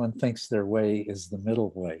 Everyone thinks their way is the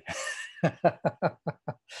middle way.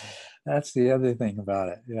 That's the other thing about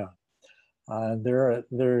it, yeah. I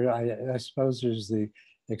suppose there's the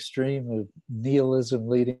extreme of nihilism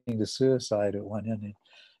leading to suicide at one end,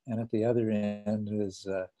 and at the other end is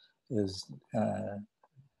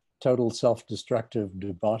total self-destructive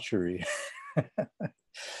debauchery.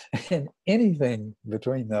 And anything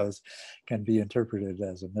between those can be interpreted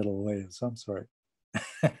as a middle way of some sort.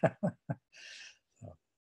 So,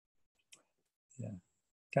 yeah,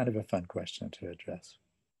 kind of a fun question to address.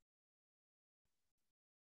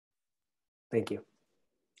 Thank you.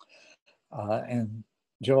 And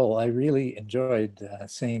Joel, I really enjoyed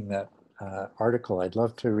seeing that article. I'd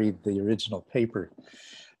love to read the original paper.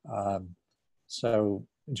 So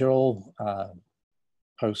Joel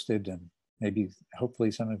posted, and maybe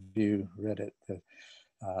hopefully some of you read it,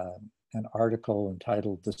 an article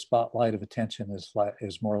entitled "The Spotlight of Attention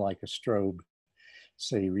is More Like a Strobe,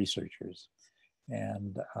 Say Researchers."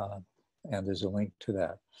 And there's a link to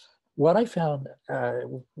that. What I found,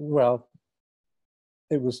 well,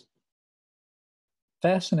 it was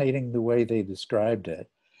fascinating the way they described it.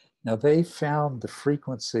 Now, they found the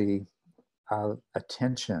frequency of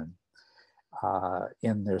attention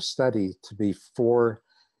in their study to be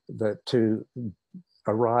to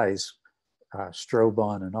arise strobe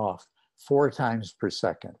on and off 4 times per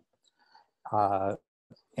second.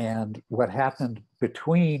 And what happened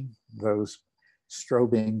between those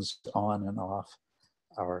strobings on and off,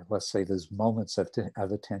 or let's say those moments of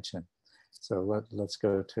attention. So let's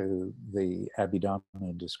go to the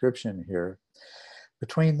Abhidhamma description here.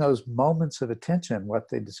 Between those moments of attention, what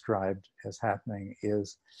they described as happening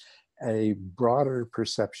is a broader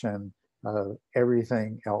perception of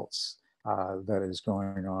everything else that is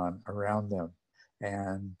going on around them.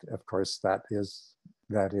 And of course, that is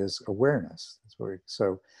awareness.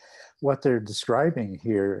 So what they're describing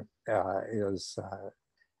here is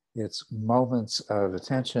it's moments of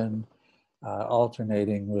attention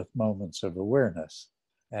alternating with moments of awareness.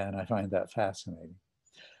 And I find that fascinating.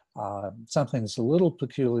 Something that's a little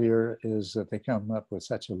peculiar is that they come up with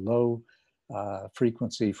such a low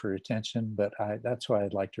frequency for attention, but that's why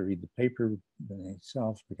I'd like to read the paper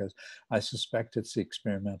itself, because I suspect it's the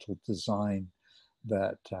experimental design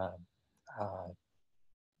that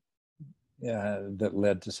that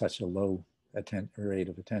led to such a low rate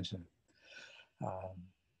of attention,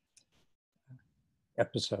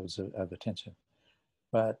 episodes of attention.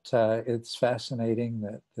 But it's fascinating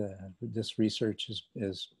that this research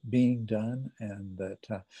is being done, and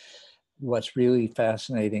that what's really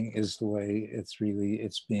fascinating is the way it's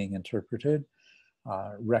being interpreted,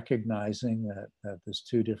 recognizing that there's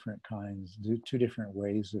two different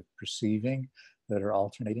ways of perceiving that are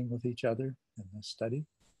alternating with each other in this study.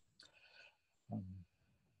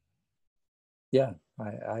 Yeah,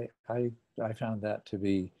 I found that to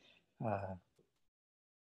be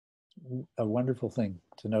a wonderful thing,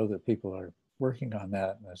 to know that people are working on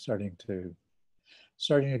that and are starting to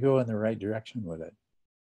go in the right direction with it.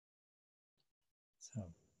 So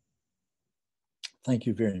thank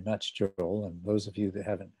you very much, Joel. And those of you that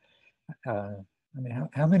haven't, I mean,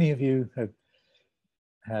 how many of you have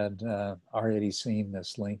had already seen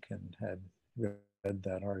this link and had read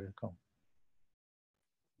that article?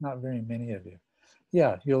 Not very many of you.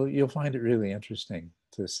 Yeah, you'll find it really interesting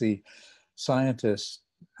to see scientists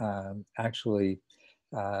actually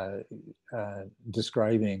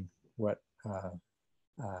describing what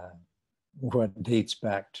dates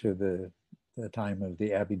back to the time of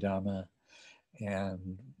the Abhidhamma,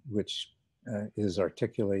 and which is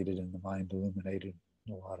articulated in the Mind Illuminated.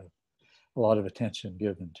 A lot of attention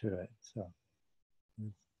given to it. So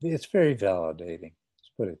it's very validating.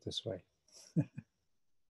 Let's put it this way.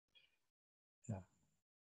 Yeah.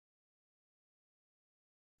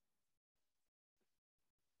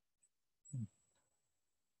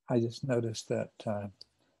 I just noticed that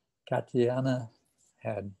Katyana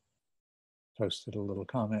had posted a little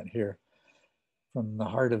comment here. From the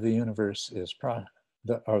heart of the universe is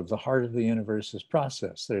the heart of the universe is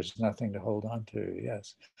process. There's nothing to hold on to.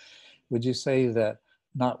 Yes. Would you say that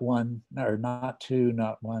not one, or not two,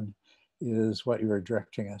 not one, is what you are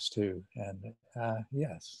directing us to? And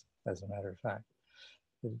yes, as a matter of fact,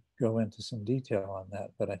 we'll go into some detail on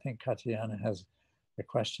that. But I think Katyana has a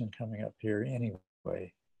question coming up here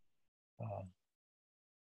anyway.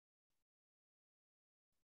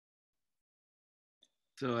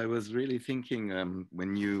 So I was really thinking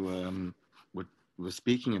when you were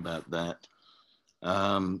speaking about that,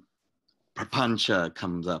 prapancha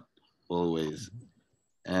comes up always,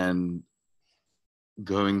 and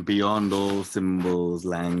going beyond all symbols,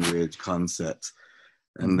 language, concepts,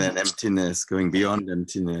 and then emptiness, going beyond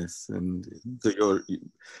emptiness. And so you're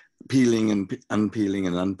peeling and unpeeling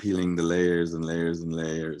and unpeeling the layers and layers and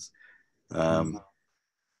layers. And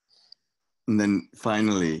then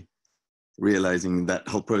finally realizing that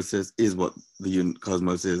whole process is what the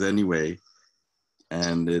cosmos is anyway.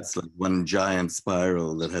 And it's like one giant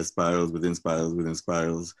spiral that has spirals within spirals within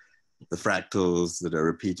spirals, the fractals that are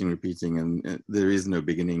repeating, and there is no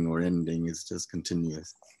beginning or ending. It's just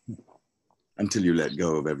continuous until you let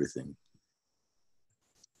go of everything.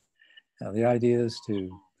 Now, the idea is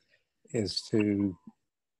to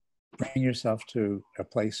bring yourself to a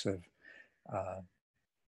place of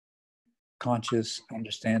conscious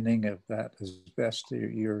understanding of that as best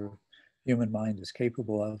your human mind is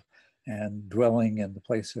capable of, and dwelling in the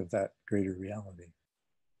place of that greater reality.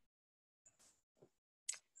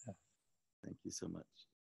 Thank you so much.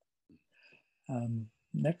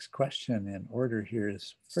 Next question in order here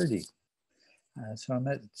is Ferdy. So I'm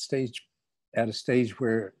at a stage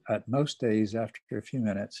where at most days, after a few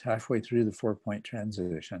minutes, halfway through the 4-point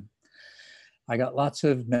transition, I got lots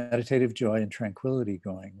of meditative joy and tranquility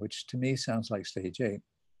going, which to me sounds like stage 8.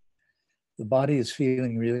 The body is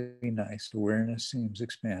feeling really nice. Awareness seems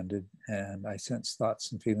expanded, and I sense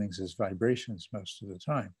thoughts and feelings as vibrations most of the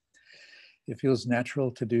time. It feels natural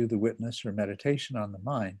to do the witness or meditation on the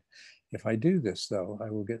mind. If I do this, though, I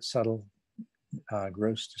will get subtle,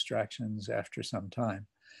 gross distractions after some time.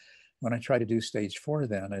 When I try to do stage 4,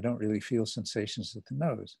 then I don't really feel sensations at the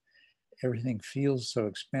nose. Everything feels so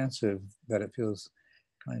expansive that it feels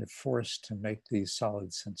kind of forced to make these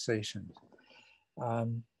solid sensations. I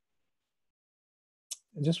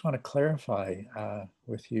just want to clarify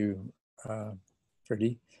with you,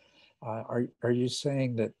 Freddie, are you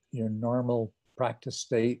saying that your normal practice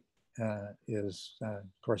state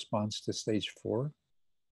corresponds to stage 4?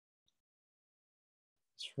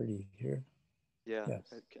 It's Freddie here. Yeah.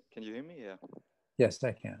 Yes. Can you hear me? Yeah. Yes,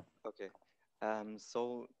 I can. Okay.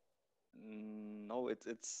 So no,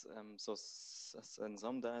 it's so and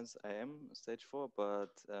sometimes I am stage 4, but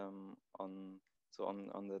on So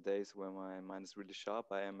on the days where my mind is really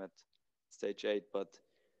sharp, I am at stage 8. But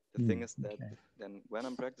the thing is that then when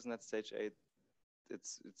I'm practicing at stage 8,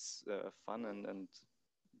 it's fun and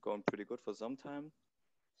going pretty good for some time.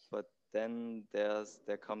 But then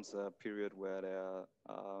there comes a period where there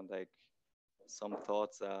are like some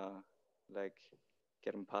thoughts are like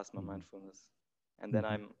getting past my mindfulness, and then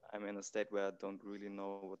I'm in a state where I don't really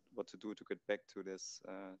know what to do to get back to this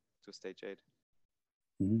to stage 8.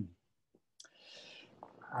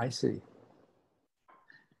 I see.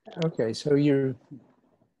 Okay, so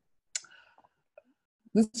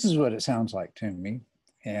this is what it sounds like to me,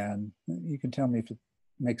 and you can tell me if it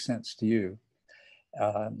makes sense to you.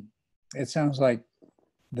 It sounds like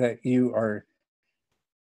that you are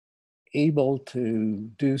able to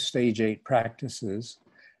do stage 8 practices,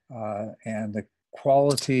 and the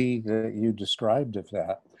quality that you described of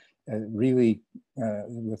that, really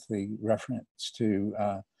with the reference to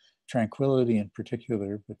tranquility in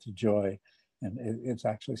particular, but to joy, and it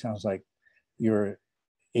actually sounds like you're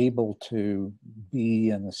able to be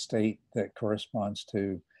in a state that corresponds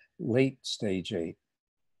to late stage 8,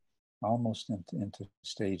 almost into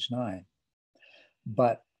stage 9,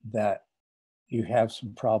 but that you have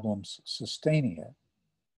some problems sustaining it.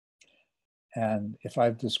 And if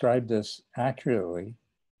I've described this accurately,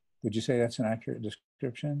 would you say that's an accurate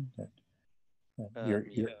description? That you're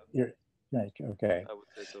right, okay. I would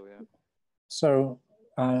say so, yeah. So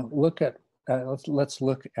let's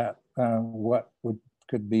look at what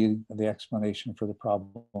could be the explanation for the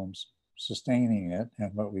problems sustaining it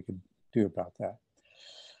and what we could do about that.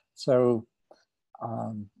 So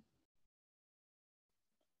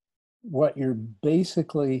what you're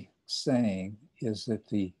basically saying is that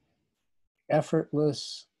the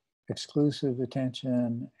effortless, exclusive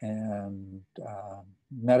attention and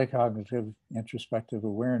metacognitive introspective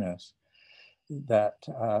awareness that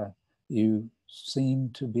you seem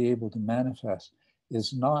to be able to manifest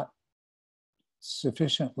is not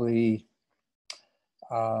sufficiently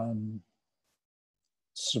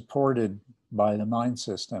supported by the mind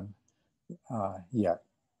system yet.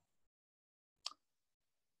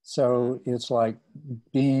 So it's like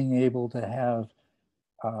being able to have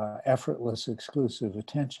effortless, exclusive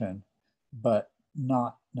attention, but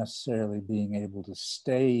not necessarily being able to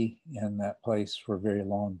stay in that place for very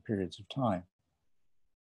long periods of time.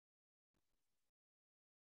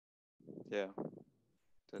 Yeah.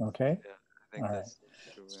 Okay. Yeah, I think that's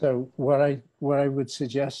true. Yeah. So what I would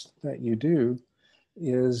suggest that you do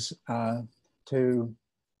is to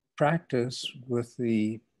practice with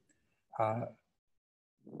the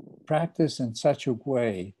practice in such a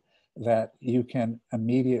way that you can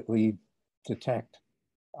immediately detect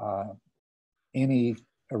any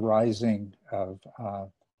arising of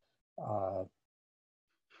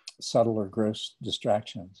subtle or gross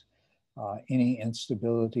distractions, any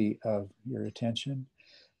instability of your attention,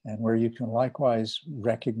 and where you can likewise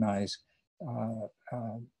recognize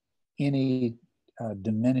any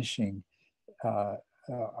diminishing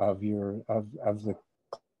of the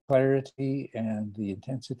clarity and the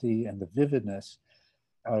intensity and the vividness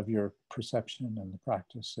of your perception and the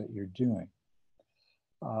practice that you're doing.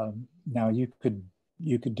 Now you could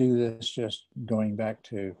do this just going back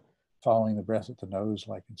to following the breath at the nose,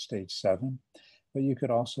 like in stage 7, but you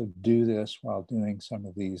could also do this while doing some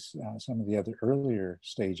of these, some of the other earlier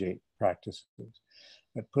stage 8 practices,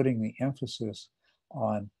 but putting the emphasis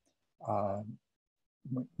on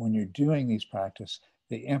when you're doing these practices,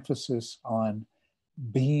 the emphasis on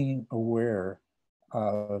being aware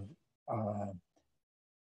of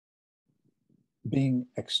being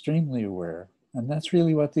extremely aware. And that's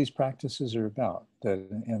really what these practices are about,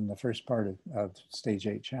 in the first part of stage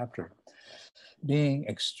 8 chapter. Being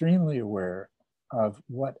extremely aware of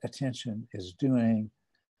what attention is doing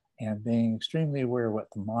and being extremely aware what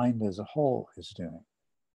the mind as a whole is doing.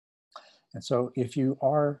 And so if you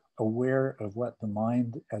are aware of what the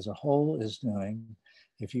mind as a whole is doing,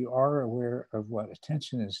 if you are aware of what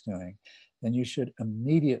attention is doing, then you should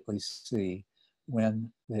immediately see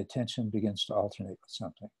when the attention begins to alternate with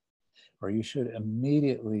something. Or you should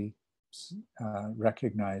immediately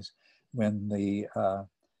recognize when the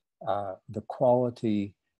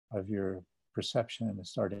quality of your perception is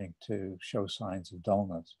starting to show signs of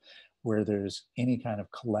dullness, where there's any kind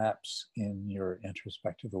of collapse in your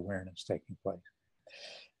introspective awareness taking place.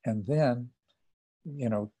 And then,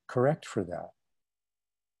 correct for that.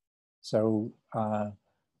 So,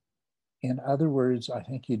 in other words, I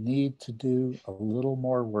think you need to do a little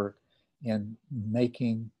more work in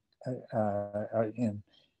making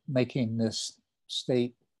this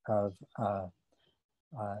state of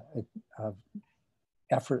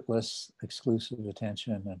effortless, exclusive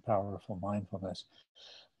attention and powerful mindfulness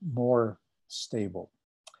more stable.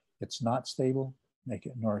 It's not stable, make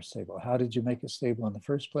it more stable. How did you make it stable in the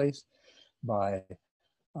first place? By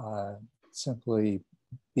simply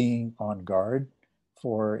being on guard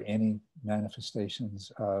for any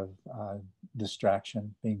manifestations of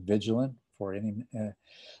distraction, being vigilant for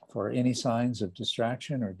any signs of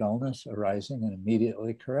distraction or dullness arising and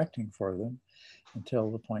immediately correcting for them until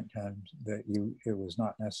the point comes that it was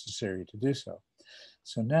not necessary to do so.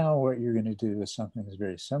 So now what you're going to do is something that's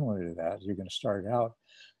very similar to that. You're going to start out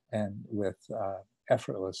and with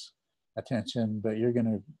effortless attention, but you're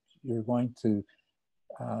going to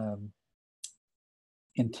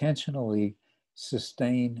intentionally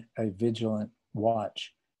sustain a vigilant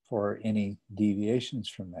watch for any deviations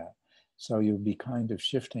from that. So you'll be kind of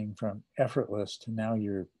shifting from effortless to now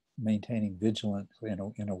you're maintaining vigilance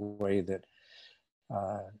in a way that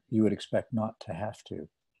you would expect not to have to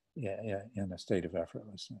in a state of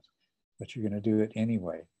effortlessness. But you're going to do it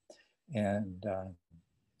anyway. And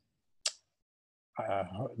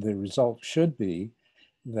the result should be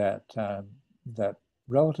that, that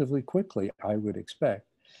relatively quickly, I would expect,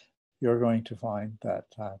 you're going to find that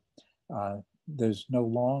there's no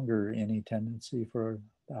longer any tendency for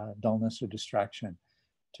dullness or distraction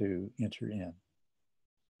to enter in.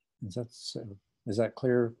 Is that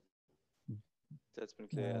clear? That's been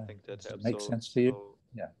clear. I think that does helps. It makes sense to you?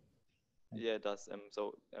 Yeah. Yeah, it does.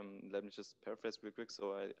 Let me just paraphrase real quick.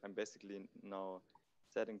 So I'm basically now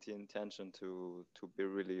setting the intention to be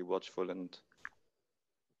really watchful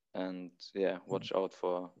and yeah, watch out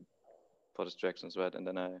for distractions, right? And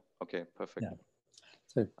then okay, perfect. Yeah.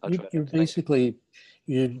 So you're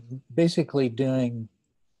basically doing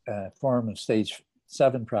a form of stage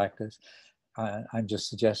 7 practice. I'm just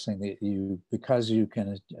suggesting that because you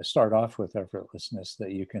can start off with effortlessness,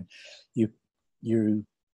 that you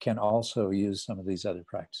can also use some of these other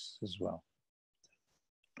practices as well.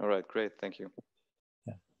 All right, great, thank you.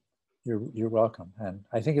 Yeah, you're welcome. And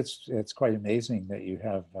I think it's quite amazing that you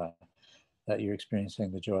have that you're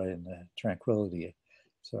experiencing the joy and the tranquility.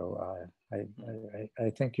 So I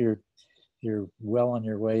think you're well on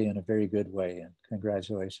your way in a very good way, and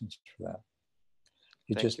congratulations for that.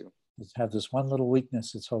 Thank you. Just have this one little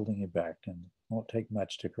weakness that's holding you back, and it won't take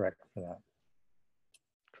much to correct for that.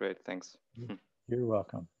 Great, thanks. You're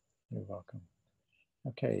welcome. You're welcome.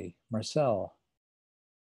 Okay, Marcel.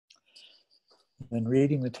 When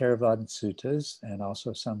reading the Theravada Suttas and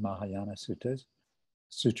also some Mahayana sutras,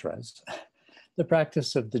 the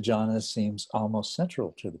practice of the jhanas seems almost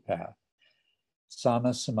central to the path.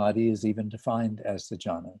 Sama Samadhi is even defined as the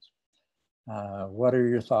jhanas. What are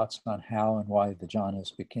your thoughts on how and why the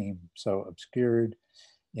jhanas became so obscured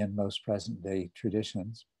in most present day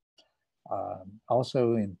traditions?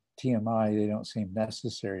 Also in TMI, they don't seem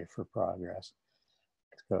necessary for progress.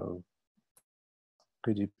 So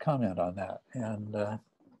could you comment on that? And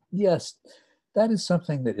yes, that is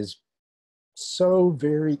something that is so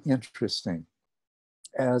very interesting.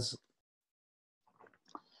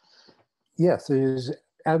 Yes, there's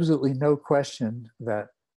absolutely no question that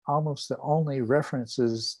almost the only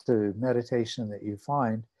references to meditation that you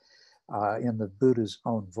find in the Buddha's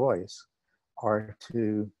own voice are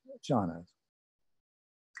to jhanas.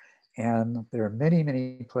 And there are many,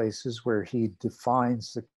 many places where he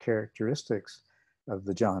defines the characteristics of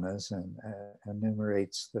the jhanas and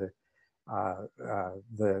enumerates the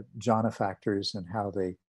jhana factors and how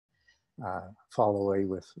they fall away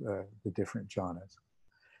with the different jhanas.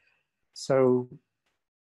 So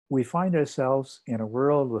we find ourselves in a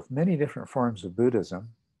world with many different forms of Buddhism,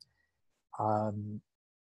 none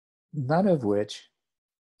of which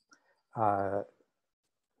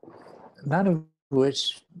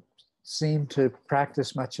seem to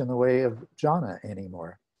practice much in the way of jhana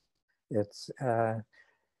anymore. It's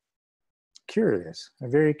curious, a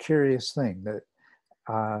very curious thing that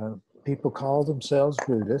people call themselves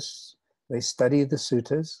Buddhists. They study the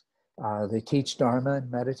suttas, they teach Dharma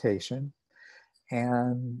and meditation,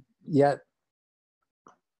 and yet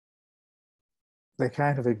they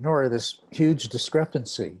kind of ignore this huge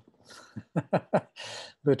discrepancy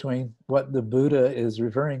between what the Buddha is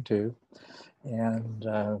referring to and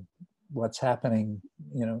what's happening,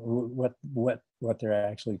 what they're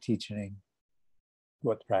actually teaching,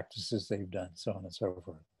 what practices they've done, so on and so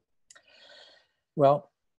forth.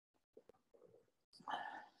 Well,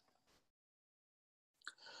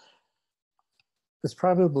 there's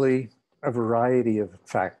probably a variety of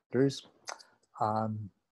factors.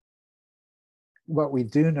 What we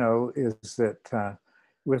do know is that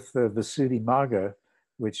with the Visuddhimagga,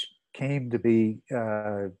 which came to be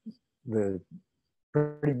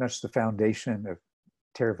pretty much the foundation of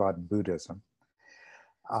Theravadan Buddhism.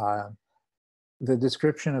 The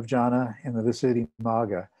description of jhana in the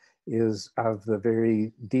Visuddhimagga is of the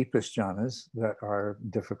very deepest jhanas that are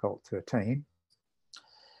difficult to attain.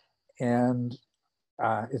 And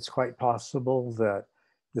it's quite possible that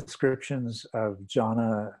descriptions of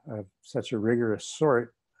jhana of such a rigorous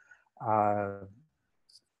sort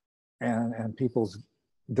and people's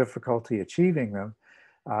difficulty achieving them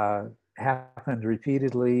happened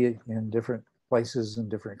repeatedly in different places and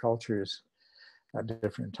different cultures at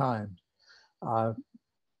different times.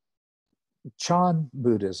 Chan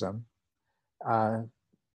Buddhism,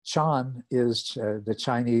 Chan is the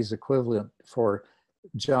Chinese equivalent for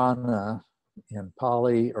jhana in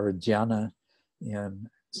Pali or dhyana in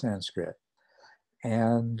Sanskrit.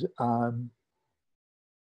 And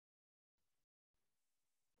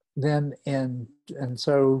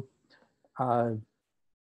so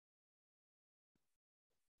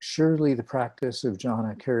surely the practice of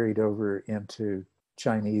jhana carried over into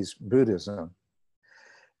Chinese Buddhism.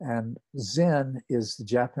 And Zen is the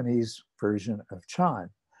Japanese version of Chan.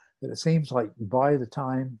 But it seems like by the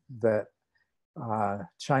time that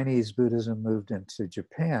Chinese Buddhism moved into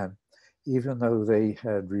Japan, even though they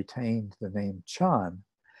had retained the name Chan,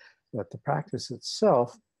 that the practice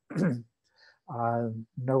itself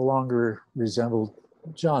no longer resembled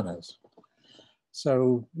jhanas.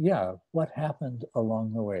 So yeah, what happened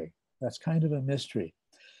along the way? That's kind of a mystery.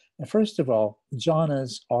 And first of all,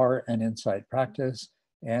 jhanas are an insight practice,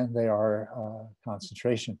 and they are a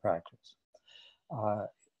concentration practice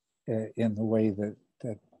in the way that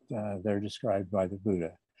they're described by the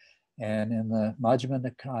Buddha. And in the Majjhima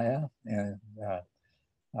Nikaya, and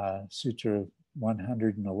Sutra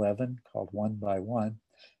 111, called One by One,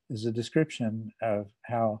 is a description of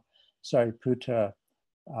how Sariputta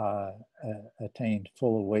attained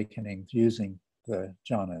full awakening using the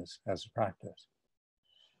jhanas as a practice.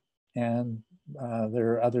 And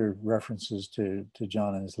there are other references to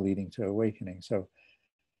jhanas leading to awakening. So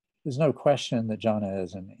there's no question that jhana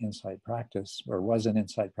is an insight practice, or was an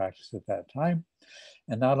insight practice at that time.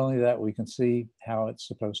 And not only that, we can see how it's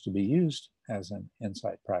supposed to be used as an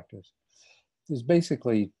insight practice. There's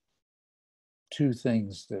basically two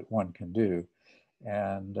things that one can do,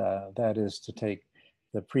 and that is to take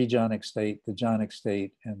the pre-jhanic state, the jhanic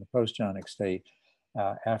state, and the post-jhanic state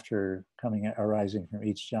after arising from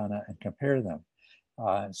each jhana, and compare them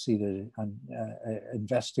and see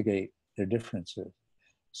investigate their differences.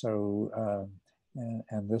 So,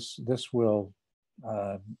 and this will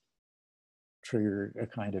trigger a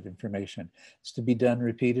kind of information. It's to be done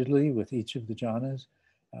repeatedly with each of the jhanas,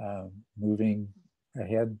 moving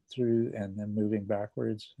ahead through and then moving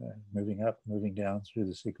backwards, moving up, moving down through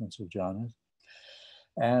the sequence of jhanas.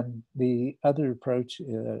 And the other approach,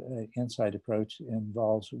 insight approach,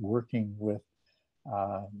 involves working with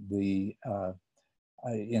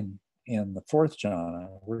in the fourth jhana,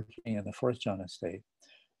 working in the fourth jhana state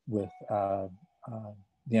with the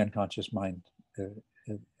unconscious mind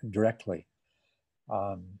directly.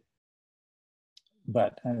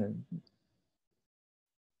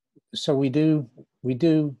 So we do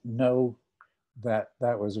know that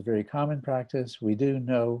that was a very common practice. We do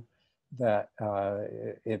know that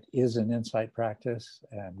it is an insight practice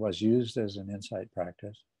and was used as an insight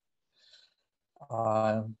practice.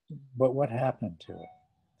 But what happened to it?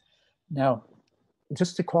 Now,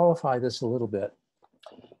 just to qualify this a little bit,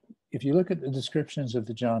 if you look at the descriptions of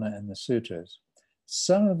the jhana in the sutras,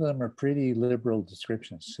 some of them are pretty liberal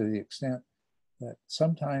descriptions, to the extent that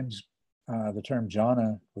sometimes the term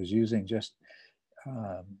jhana was using just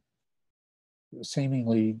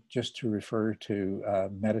seemingly just to refer to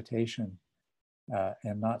meditation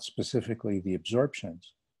and not specifically the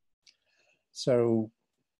absorptions. So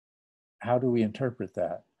how do we interpret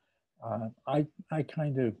that? I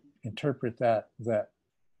kind of interpret that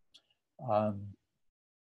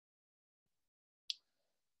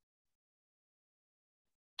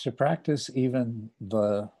to practice even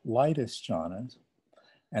the lightest jhanas,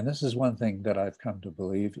 and this is one thing that I've come to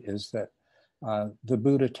believe, is that the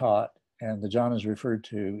Buddha taught, and the jhanas referred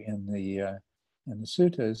to in the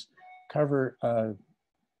suttas, cover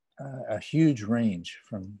a huge range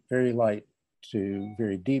from very light to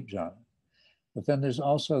very deep jhana. But then there's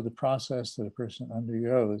also the process that a person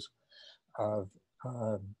undergoes of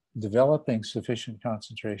developing sufficient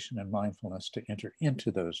concentration and mindfulness to enter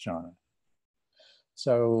into those jhanas.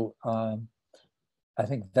 So I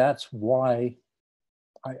think that's why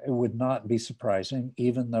it would not be surprising,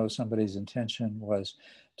 even though somebody's intention was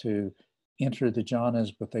to enter the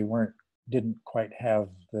jhanas, but they didn't quite have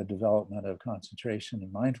the development of concentration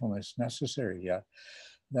and mindfulness necessary yet,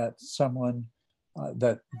 that someone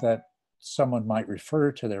that someone might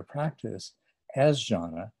refer to their practice as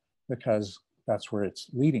jhana because that's where it's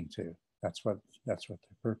leading to. That's what the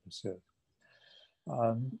purpose is.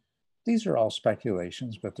 These are all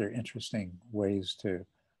speculations, but they're interesting ways to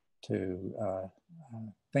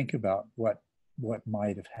think about what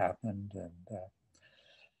might have happened. And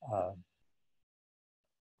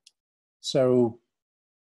so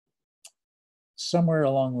somewhere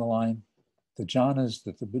along the line, the jhanas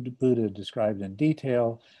that the Buddha described in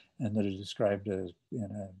detail and that are described as in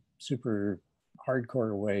a super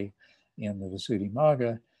hardcore way in the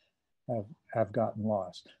Visuddhimagga have gotten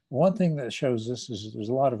lost. One thing that shows this is there's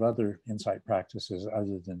a lot of other insight practices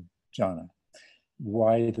other than jhana.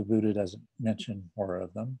 Why the Buddha doesn't mention more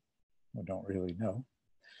of them, we don't really know.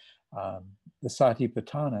 The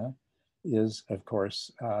Satipatthana is, of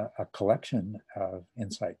course, a collection of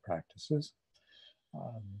insight practices.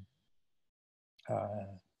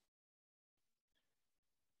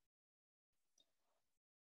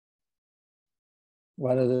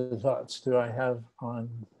 What other thoughts do I have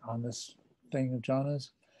on this thing of jhanas?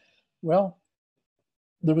 Well,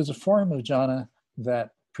 there was a form of jhana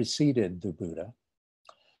that preceded the Buddha.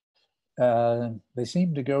 They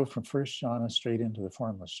seemed to go from first jhana straight into the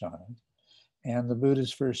formless jhanas. And the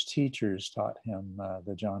Buddha's first teachers taught him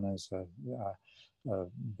the jhanas of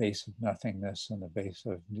base of nothingness and the base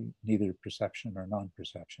of neither perception or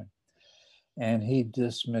non-perception. And he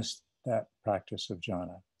dismissed that practice of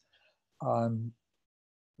jhana.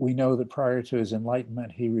 We know that prior to his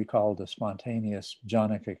enlightenment, he recalled a spontaneous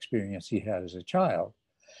jhanic experience he had as a child.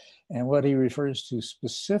 And what he refers to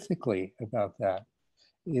specifically about that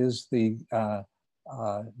is the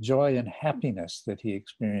joy and happiness that he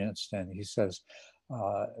experienced. And he says,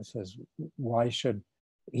 why should,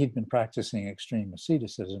 he'd been practicing extreme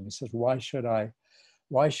asceticism. He says, why should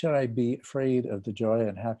I be afraid of the joy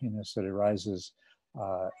and happiness that arises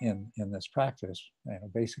in this practice?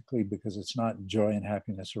 Basically because it's not joy and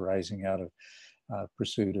happiness arising out of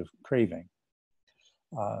pursuit of craving.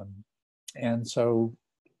 And so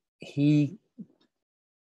he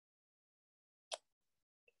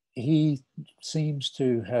seems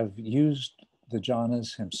to have used the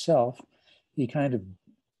jhanas himself. He kind of,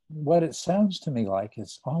 what it sounds to me like,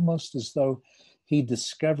 it's almost as though he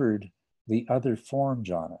discovered the other form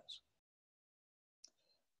jhanas.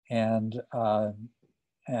 And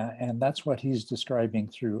that's what he's describing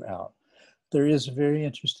throughout. There is a very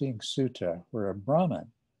interesting sutta where a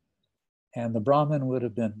Brahmin, and the Brahmin would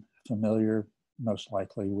have been familiar most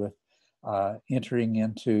likely with entering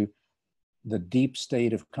into the deep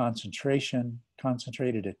state of concentration,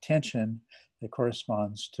 concentrated attention that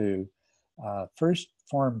corresponds to first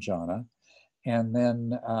form jhana, and then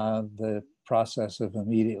the process of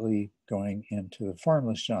immediately going into the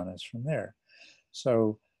formless jhanas from there.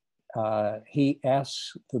 So he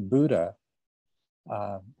asks the Buddha,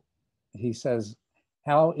 he says,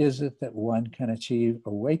 how is it that one can achieve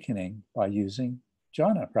awakening by using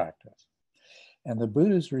jhana practice? And the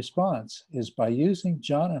Buddha's response is by using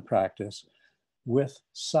jhana practice with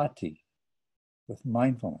sati, with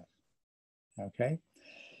mindfulness, okay?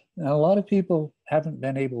 Now, a lot of people haven't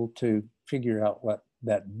been able to figure out what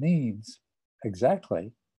that means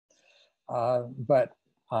exactly, but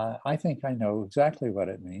I think I know exactly what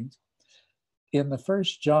it means. In the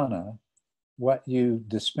first jhana, what you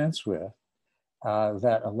dispense with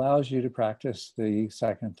that allows you to practice the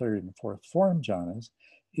second, third, and fourth form jhanas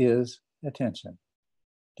is attention.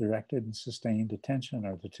 Directed and sustained attention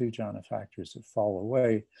are the two jhana factors that fall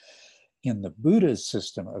away in the Buddha's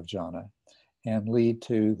system of jhana and lead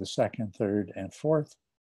to the second, third, and fourth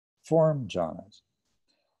form jhanas.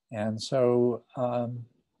 And so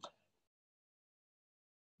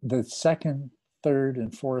the second, third,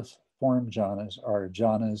 and fourth form jhanas are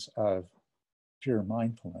jhanas of pure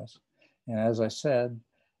mindfulness. And as I said,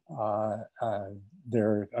 there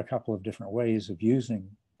are a couple of different ways of using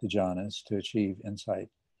the jhanas to achieve insight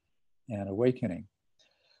and awakening.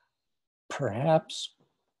 Perhaps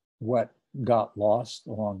what got lost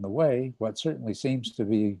along the way, what certainly seems to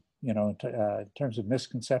be, in terms of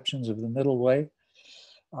misconceptions of the middle way,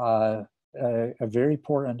 a very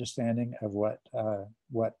poor understanding of what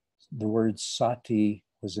the word sati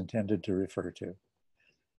was intended to refer to.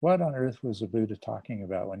 What on earth was the Buddha talking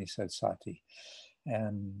about when he said sati?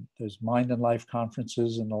 And there's Mind and Life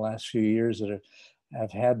conferences in the last few years that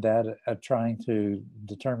have had that trying to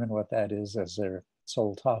determine what that is as their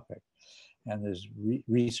sole topic. And there's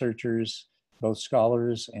researchers, both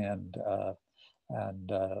scholars and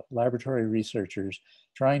laboratory researchers,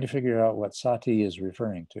 trying to figure out what sati is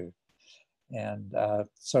referring to. And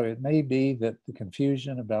so it may be that the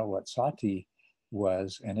confusion about what sati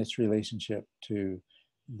was and its relationship to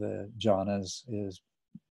the jhanas is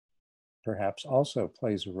perhaps also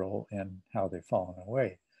plays a role in how they've fallen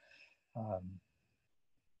away.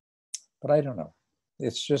 But I don't know.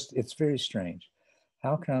 It's very strange.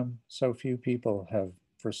 How come so few people have,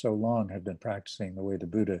 for so long, have been practicing the way the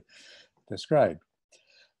Buddha described?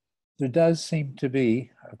 There does seem to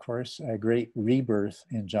be, of course, a great rebirth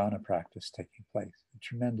in jhana practice taking place, a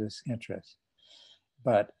tremendous interest.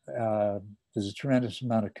 But there's a tremendous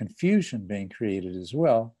amount of confusion being created as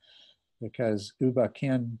well, because U Ba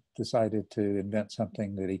Khin decided to invent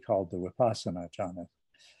something that he called the Vipassana jhana.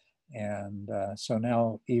 And so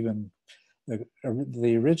now even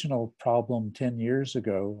the original problem 10 years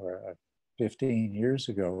ago or 15 years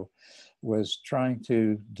ago was trying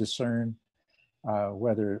to discern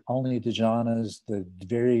whether only the jhanas, the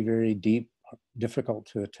very, very deep, difficult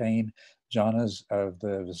to attain jhanas of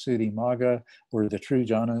the Visuddhimagga were the true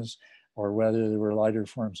jhanas, or whether there were lighter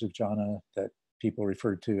forms of jhana that people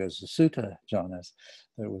referred to as the Sutta jhanas.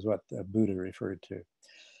 That was what the Buddha referred to.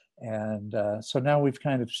 And so now we've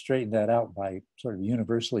kind of straightened that out by sort of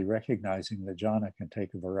universally recognizing that jhana can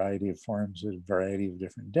take a variety of forms, a variety of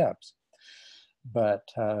different depths. But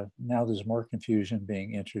now there's more confusion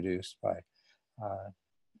being introduced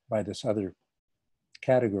by this other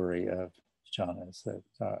category of jhanas, that,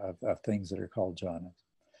 of things that are called jhanas.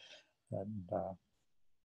 And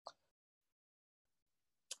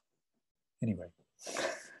anyway.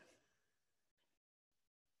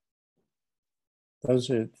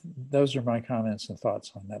 Those are my comments and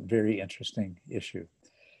thoughts on that very interesting issue.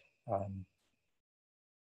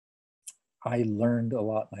 I learned a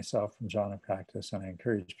lot myself from jhana practice, and I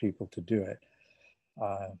encourage people to do it.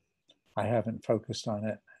 I haven't focused on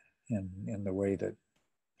it in the way that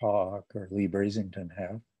Paul or Lee Brasington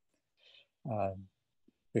have,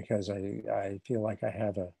 because I feel like I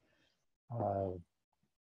have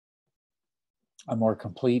a more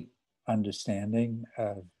complete understanding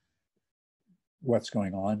of what's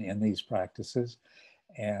going on in these practices,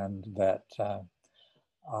 and that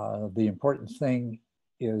the important thing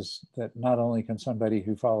is that not only can somebody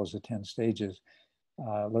who follows the 10 stages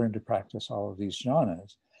learn to practice all of these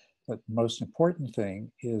jhanas, but the most important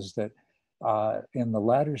thing is that in the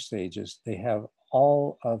latter stages, they have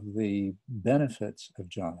all of the benefits of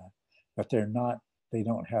jhana, but they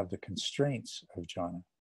don't have the constraints of jhana.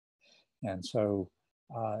 And so,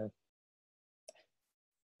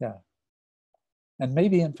 yeah. And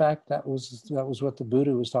maybe, in fact, that was what the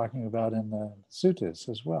Buddha was talking about in the suttas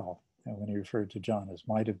as well. And when he referred to jhanas,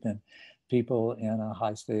 might have been people in a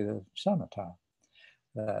high state of samatha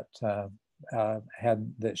that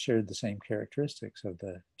that shared the same characteristics of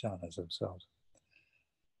the jhanas themselves.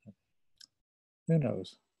 Who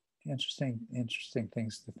knows? Interesting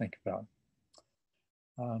things to think about.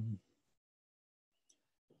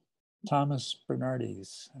 Thomas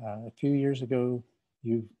Bernardes, a few years ago,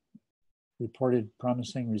 you reported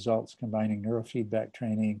promising results combining neurofeedback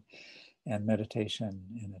training and meditation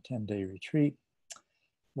in a 10-day retreat.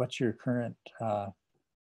 What's your current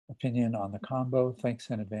opinion on the combo? Thanks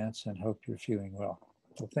in advance and hope you're feeling well.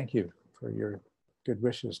 Well, thank you for your good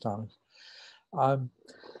wishes, Thomas.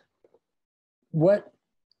 What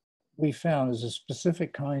we found is a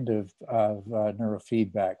specific kind of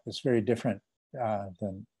neurofeedback that's very different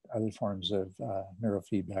than other forms of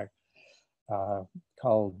neurofeedback,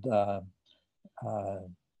 called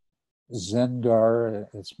Zengar.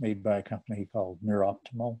 It's made by a company called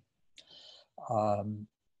Neuroptimal.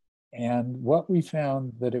 And what we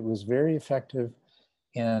found that it was very effective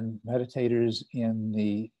in meditators in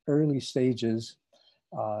the early stages,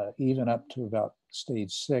 even up to about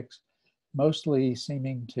stage 6, mostly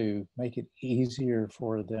seeming to make it easier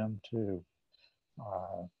for them to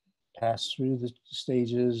pass through the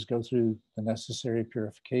stages, go through the necessary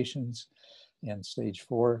purifications in stage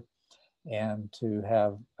 4, and to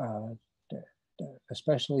have,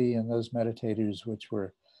 especially in those meditators which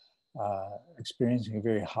were experiencing a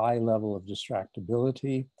very high level of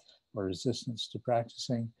distractibility or resistance to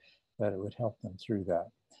practicing, that it would help them through that.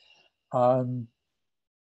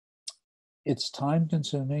 It's time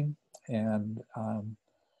consuming, and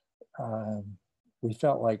we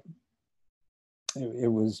felt like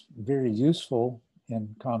it was very useful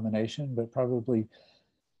in combination, but probably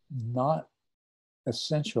not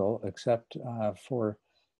essential except for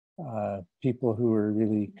people who are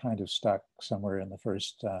really kind of stuck somewhere in the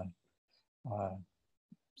first,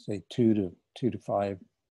 say, 2 to 5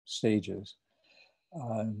 stages.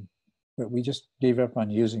 But we just gave up on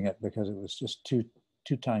using it because it was just too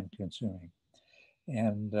time consuming.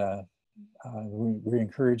 And we're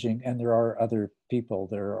encouraging, and there are other people,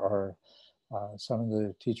 there are some of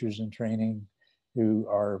the teachers in training who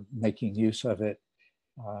are making use of it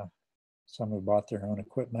Some have bought their own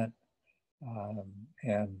equipment.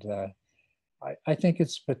 And I think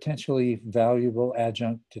it's potentially valuable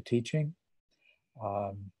adjunct to teaching.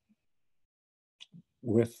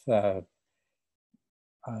 With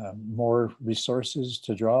more resources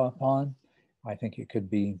to draw upon, I think it could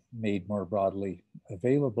be made more broadly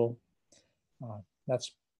available.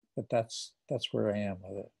 That's where I am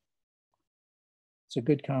with it. It's a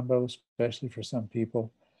good combo, especially for some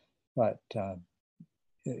people, but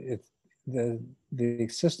the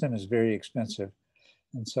system is very expensive,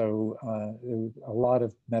 and so a lot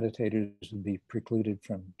of meditators would be precluded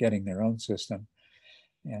from getting their own system,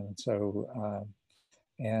 and so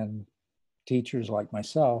and teachers like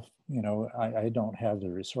myself, you know, I don't have the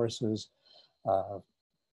resources,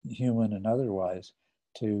 human and otherwise,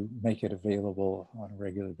 to make it available on a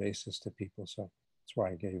regular basis to people. So that's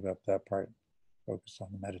why I gave up that part, focused on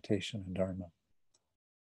the meditation and Dharma.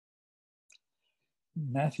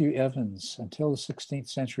 Matthew Evans, until the 16th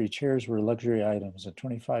century, chairs were luxury items, and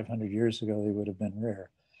 2,500 years ago, they would have been rare.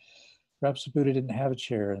 Perhaps the Buddha didn't have a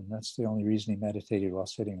chair, and that's the only reason he meditated while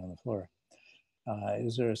sitting on the floor.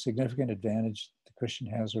 Is there a significant advantage the cushion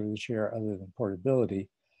has over the chair other than portability?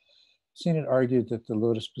 I've seen it argued that the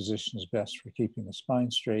lotus position is best for keeping the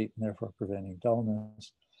spine straight and therefore preventing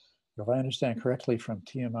dullness. But if I understand correctly from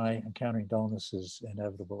TMI, encountering dullness is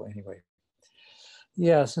inevitable anyway.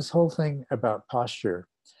 Yes, this whole thing about posture.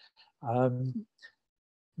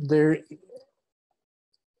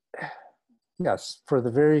 Yes, for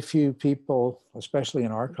the very few people, especially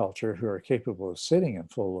in our culture, who are capable of sitting in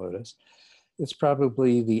full lotus, it's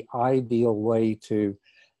probably the ideal way to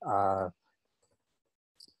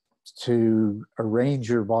arrange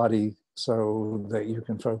your body so that you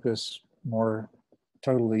can focus more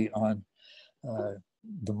totally on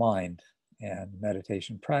the mind and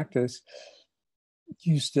meditation practice.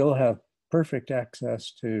 You still have perfect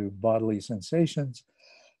access to bodily sensations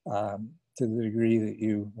to the degree that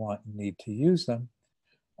you want and need to use them.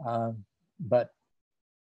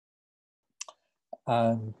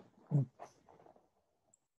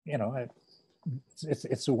 You know,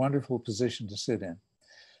 it's a wonderful position to sit in.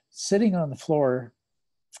 Sitting on the floor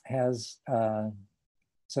has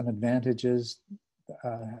some advantages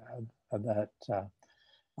that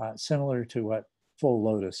similar to what full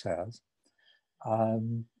lotus has,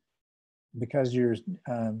 because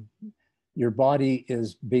your body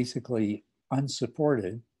is basically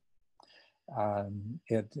unsupported.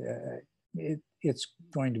 It's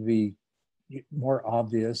going to be more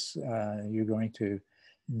obvious. You're going to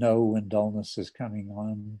know when dullness is coming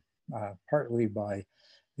on, partly by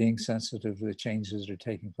being sensitive to the changes that are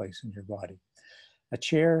taking place in your body. A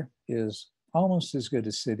chair is almost as good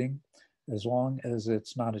as sitting, as long as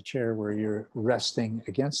it's not a chair where you're resting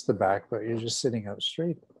against the back, but you're just sitting up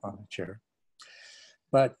straight on a chair.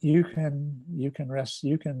 But you can rest,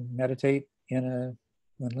 you can meditate when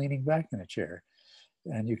leaning back in a chair,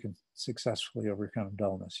 and you can successfully overcome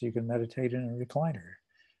dullness. You can meditate in a recliner.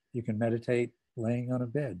 You can meditate laying on a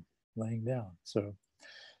bed, laying down. So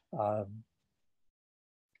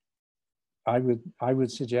I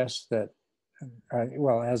would suggest that,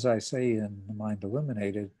 well, as I say in The Mind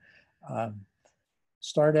Illuminated,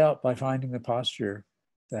 start out by finding the posture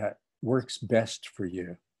that works best for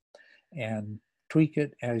you and tweak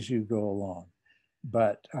it as you go along.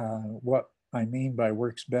 But what I mean by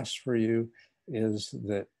works best for you is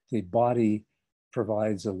that the body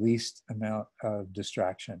provides the least amount of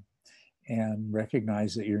distraction, and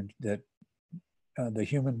recognize that the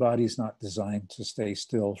human body is not designed to stay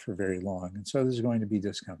still for very long. And so there's going to be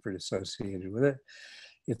discomfort associated with it.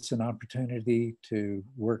 It's an opportunity to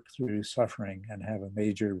work through suffering and have a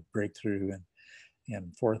major breakthrough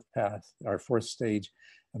in fourth path, our fourth stage,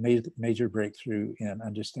 a major breakthrough in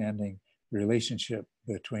understanding the relationship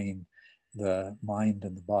between the mind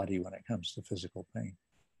and the body when it comes to physical pain.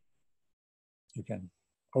 You can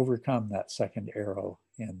overcome that second arrow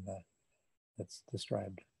that's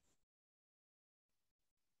described.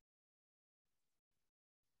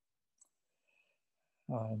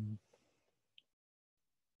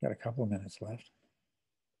 Got a couple of minutes left.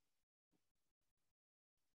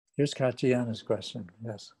 Here's Katiana's question.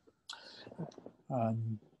 Yes.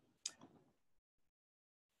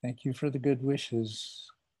 Thank you for the good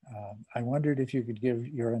wishes. I wondered if you could give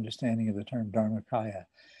your understanding of the term Dharmakaya,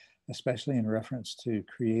 especially in reference to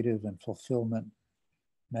creative and fulfillment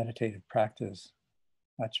meditative practice.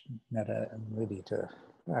 Much metta and mudita.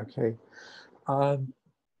 Okay.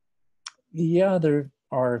 Yeah, there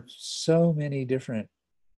are so many different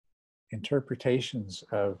interpretations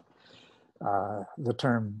of the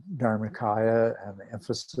term Dharmakaya and the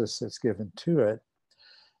emphasis that's given to it.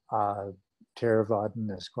 Theravadan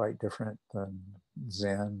is quite different than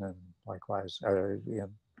Zen, and likewise in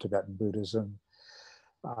Tibetan Buddhism.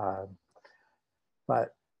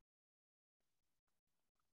 But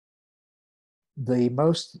the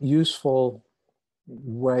most useful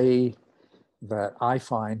way that I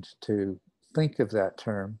find to think of that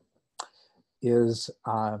term is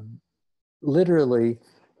literally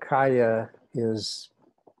kaya is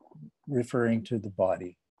referring to the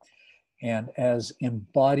body and as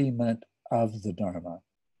embodiment of the Dharma.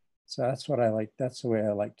 So that's what I like, that's the way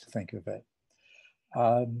I like to think of it.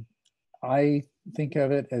 I think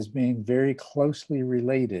of it as being very closely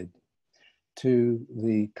related to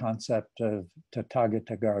the concept of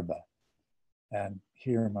Tathagata Garbha. And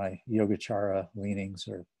here my Yogacara leanings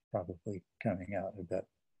are probably coming out a bit.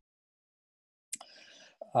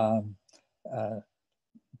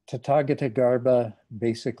 Tathagata Garbha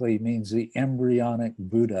basically means the embryonic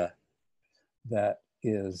Buddha that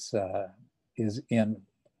is in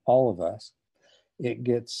all of us. It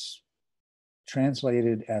gets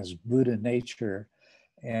translated as Buddha nature,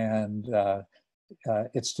 and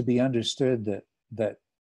it's to be understood that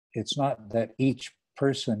it's not that each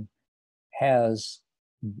person has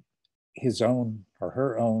his own or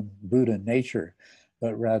her own Buddha nature,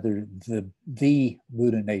 but rather the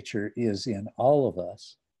Buddha nature is in all of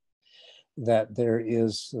us, that there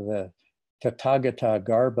is the Tathagata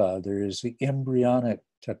Garbha, there is the embryonic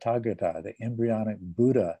Tathagata, the embryonic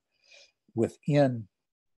Buddha within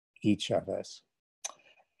each of us.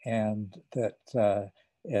 And that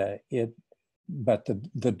but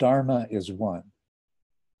the Dharma is one.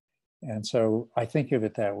 And so I think of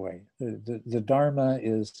it that way. The Dharma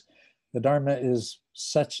is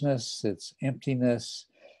suchness, it's emptiness,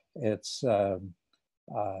 it's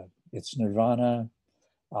nirvana,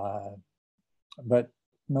 but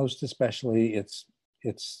most especially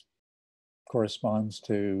it's corresponds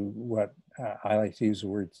to what I like to use the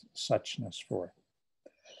word suchness for.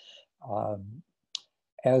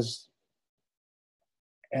 As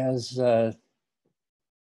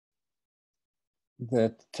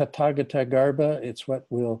the Tathagata Garbha, it's what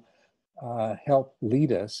will help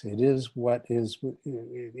lead us. It is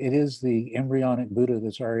the embryonic Buddha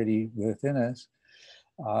that's already within us,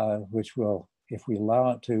 which will, if we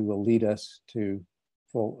allow it to, will lead us to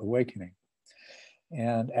full awakening.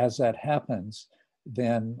 And as that happens,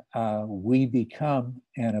 then we become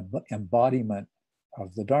an embodiment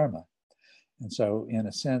of the Dharma. And so in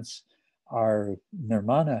a sense, our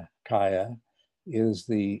Nirmana Kaya is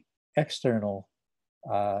the external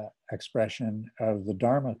expression of the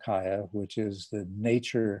Dharma Kaya, which is the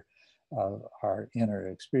nature of our inner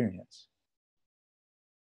experience.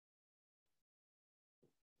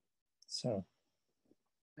 So.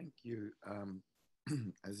 Thank you.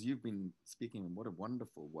 As you've been speaking, what a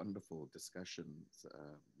wonderful, wonderful discussions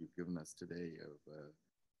you've given us today of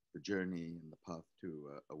the journey and the path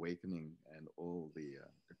to awakening, and all the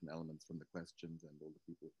different elements from the questions and all the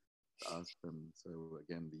people to ask them. So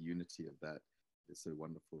again, the unity of that is so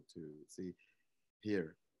wonderful to see,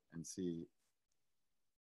 hear, and see.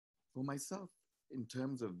 For myself, in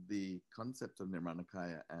terms of the concept of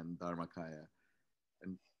Nirmanakaya and Dharmakaya,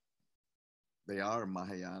 and they are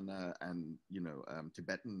Mahayana and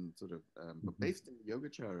Tibetan sort of, but based in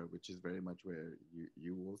Yogacara, which is very much where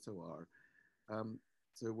you also are.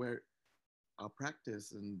 So where our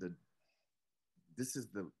practice and this is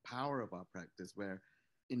the power of our practice, where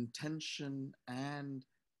intention and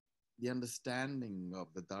the understanding of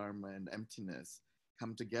the Dharma and emptiness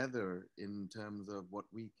come together in terms of what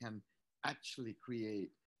we can actually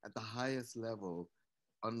create at the highest level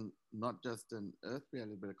on not just an earth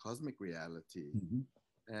reality, but a cosmic reality.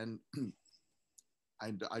 And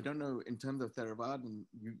I don't know, in terms of Theravada,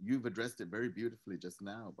 you've addressed it very beautifully just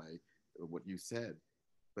now by what you said,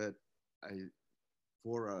 but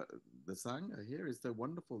for the Sangha here, is so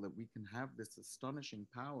wonderful that we can have this astonishing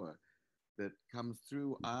power that comes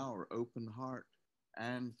through our open heart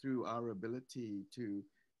and through our ability to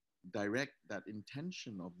direct that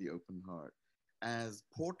intention of the open heart as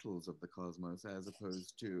portals of the cosmos, as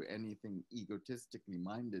opposed to anything egotistically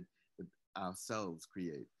minded that ourselves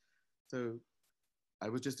create. So I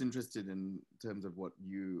was just interested in terms of what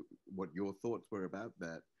your thoughts were about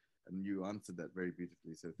that, and you answered that very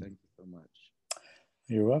beautifully. So thank you so much.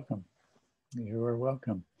 You're welcome. You are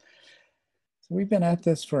welcome. So we've been at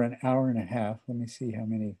this for an hour and a half. Let me see how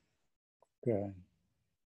many.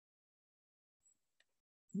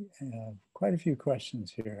 Quite a few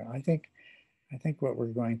questions here. I think what we're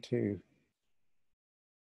going to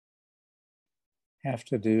have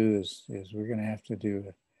to do is we're going to have to do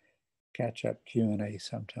a catch-up Q&A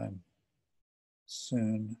sometime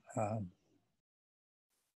soon.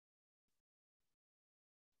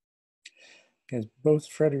 because both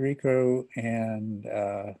Federico and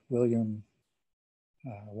William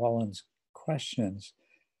Wallen's questions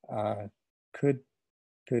could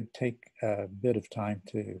take a bit of time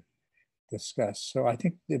to discuss. So I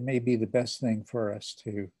think it may be the best thing for us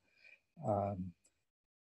to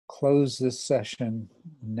close this session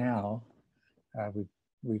now.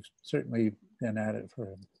 We've certainly been at it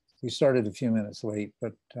we started a few minutes late,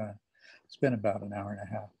 but it's been about an hour and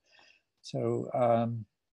a half. So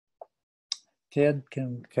Ted,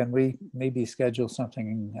 can we maybe schedule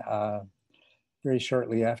something very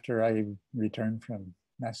shortly after I return from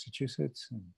Massachusetts? And